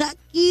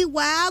Kentucky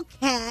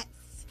Wildcats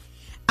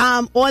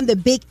on the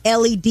big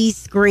LED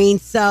screen.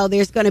 So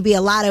there's going to be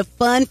a lot of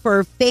fun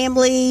for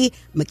family,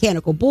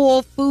 mechanical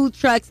bull, food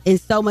trucks,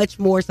 and so much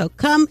more. So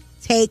come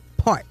take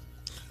part.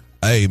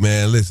 Hey,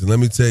 man, listen, let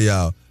me tell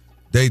y'all,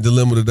 date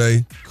dilemma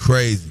today,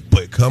 crazy.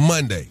 But come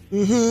Monday,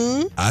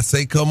 I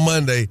say come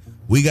Monday,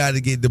 we got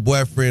to get the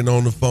boyfriend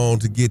on the phone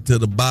to get to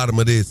the bottom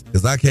of this,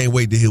 because I can't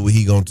wait to hear what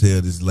he going to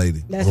tell this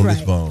lady on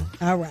this phone.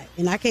 All right.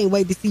 And I can't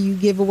wait to see you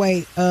give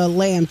away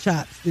lamb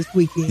chops this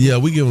weekend. Yeah,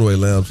 we giving away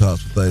lamb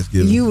chops for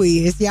Thanksgiving. You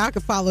is. Y'all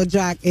can follow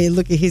Jock and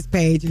look at his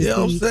page. And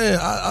I'm saying.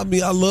 I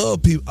mean, I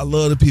love people. I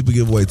love the people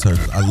give away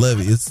turkeys. I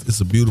love it. It's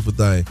a beautiful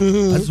thing.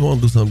 I just want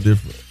to do something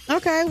different.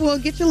 Okay, well,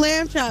 get your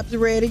lamb chops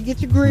ready. Get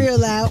your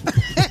grill out.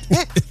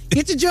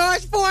 Get your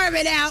George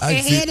Foreman out and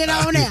hand it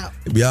on out.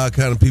 Be all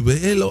kind of people.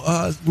 Hello,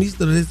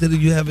 Mister, they said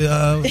you have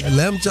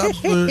lamb chops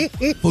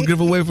for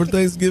giveaway for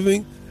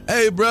Thanksgiving.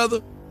 Hey,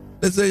 brother,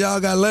 they say y'all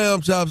got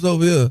lamb chops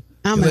over here.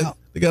 I'm out.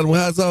 They got them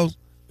with hot sauce.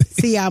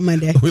 See y'all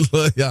Monday. We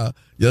love y'all.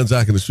 Young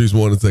Jock in the Streetz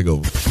Morning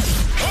Takeover.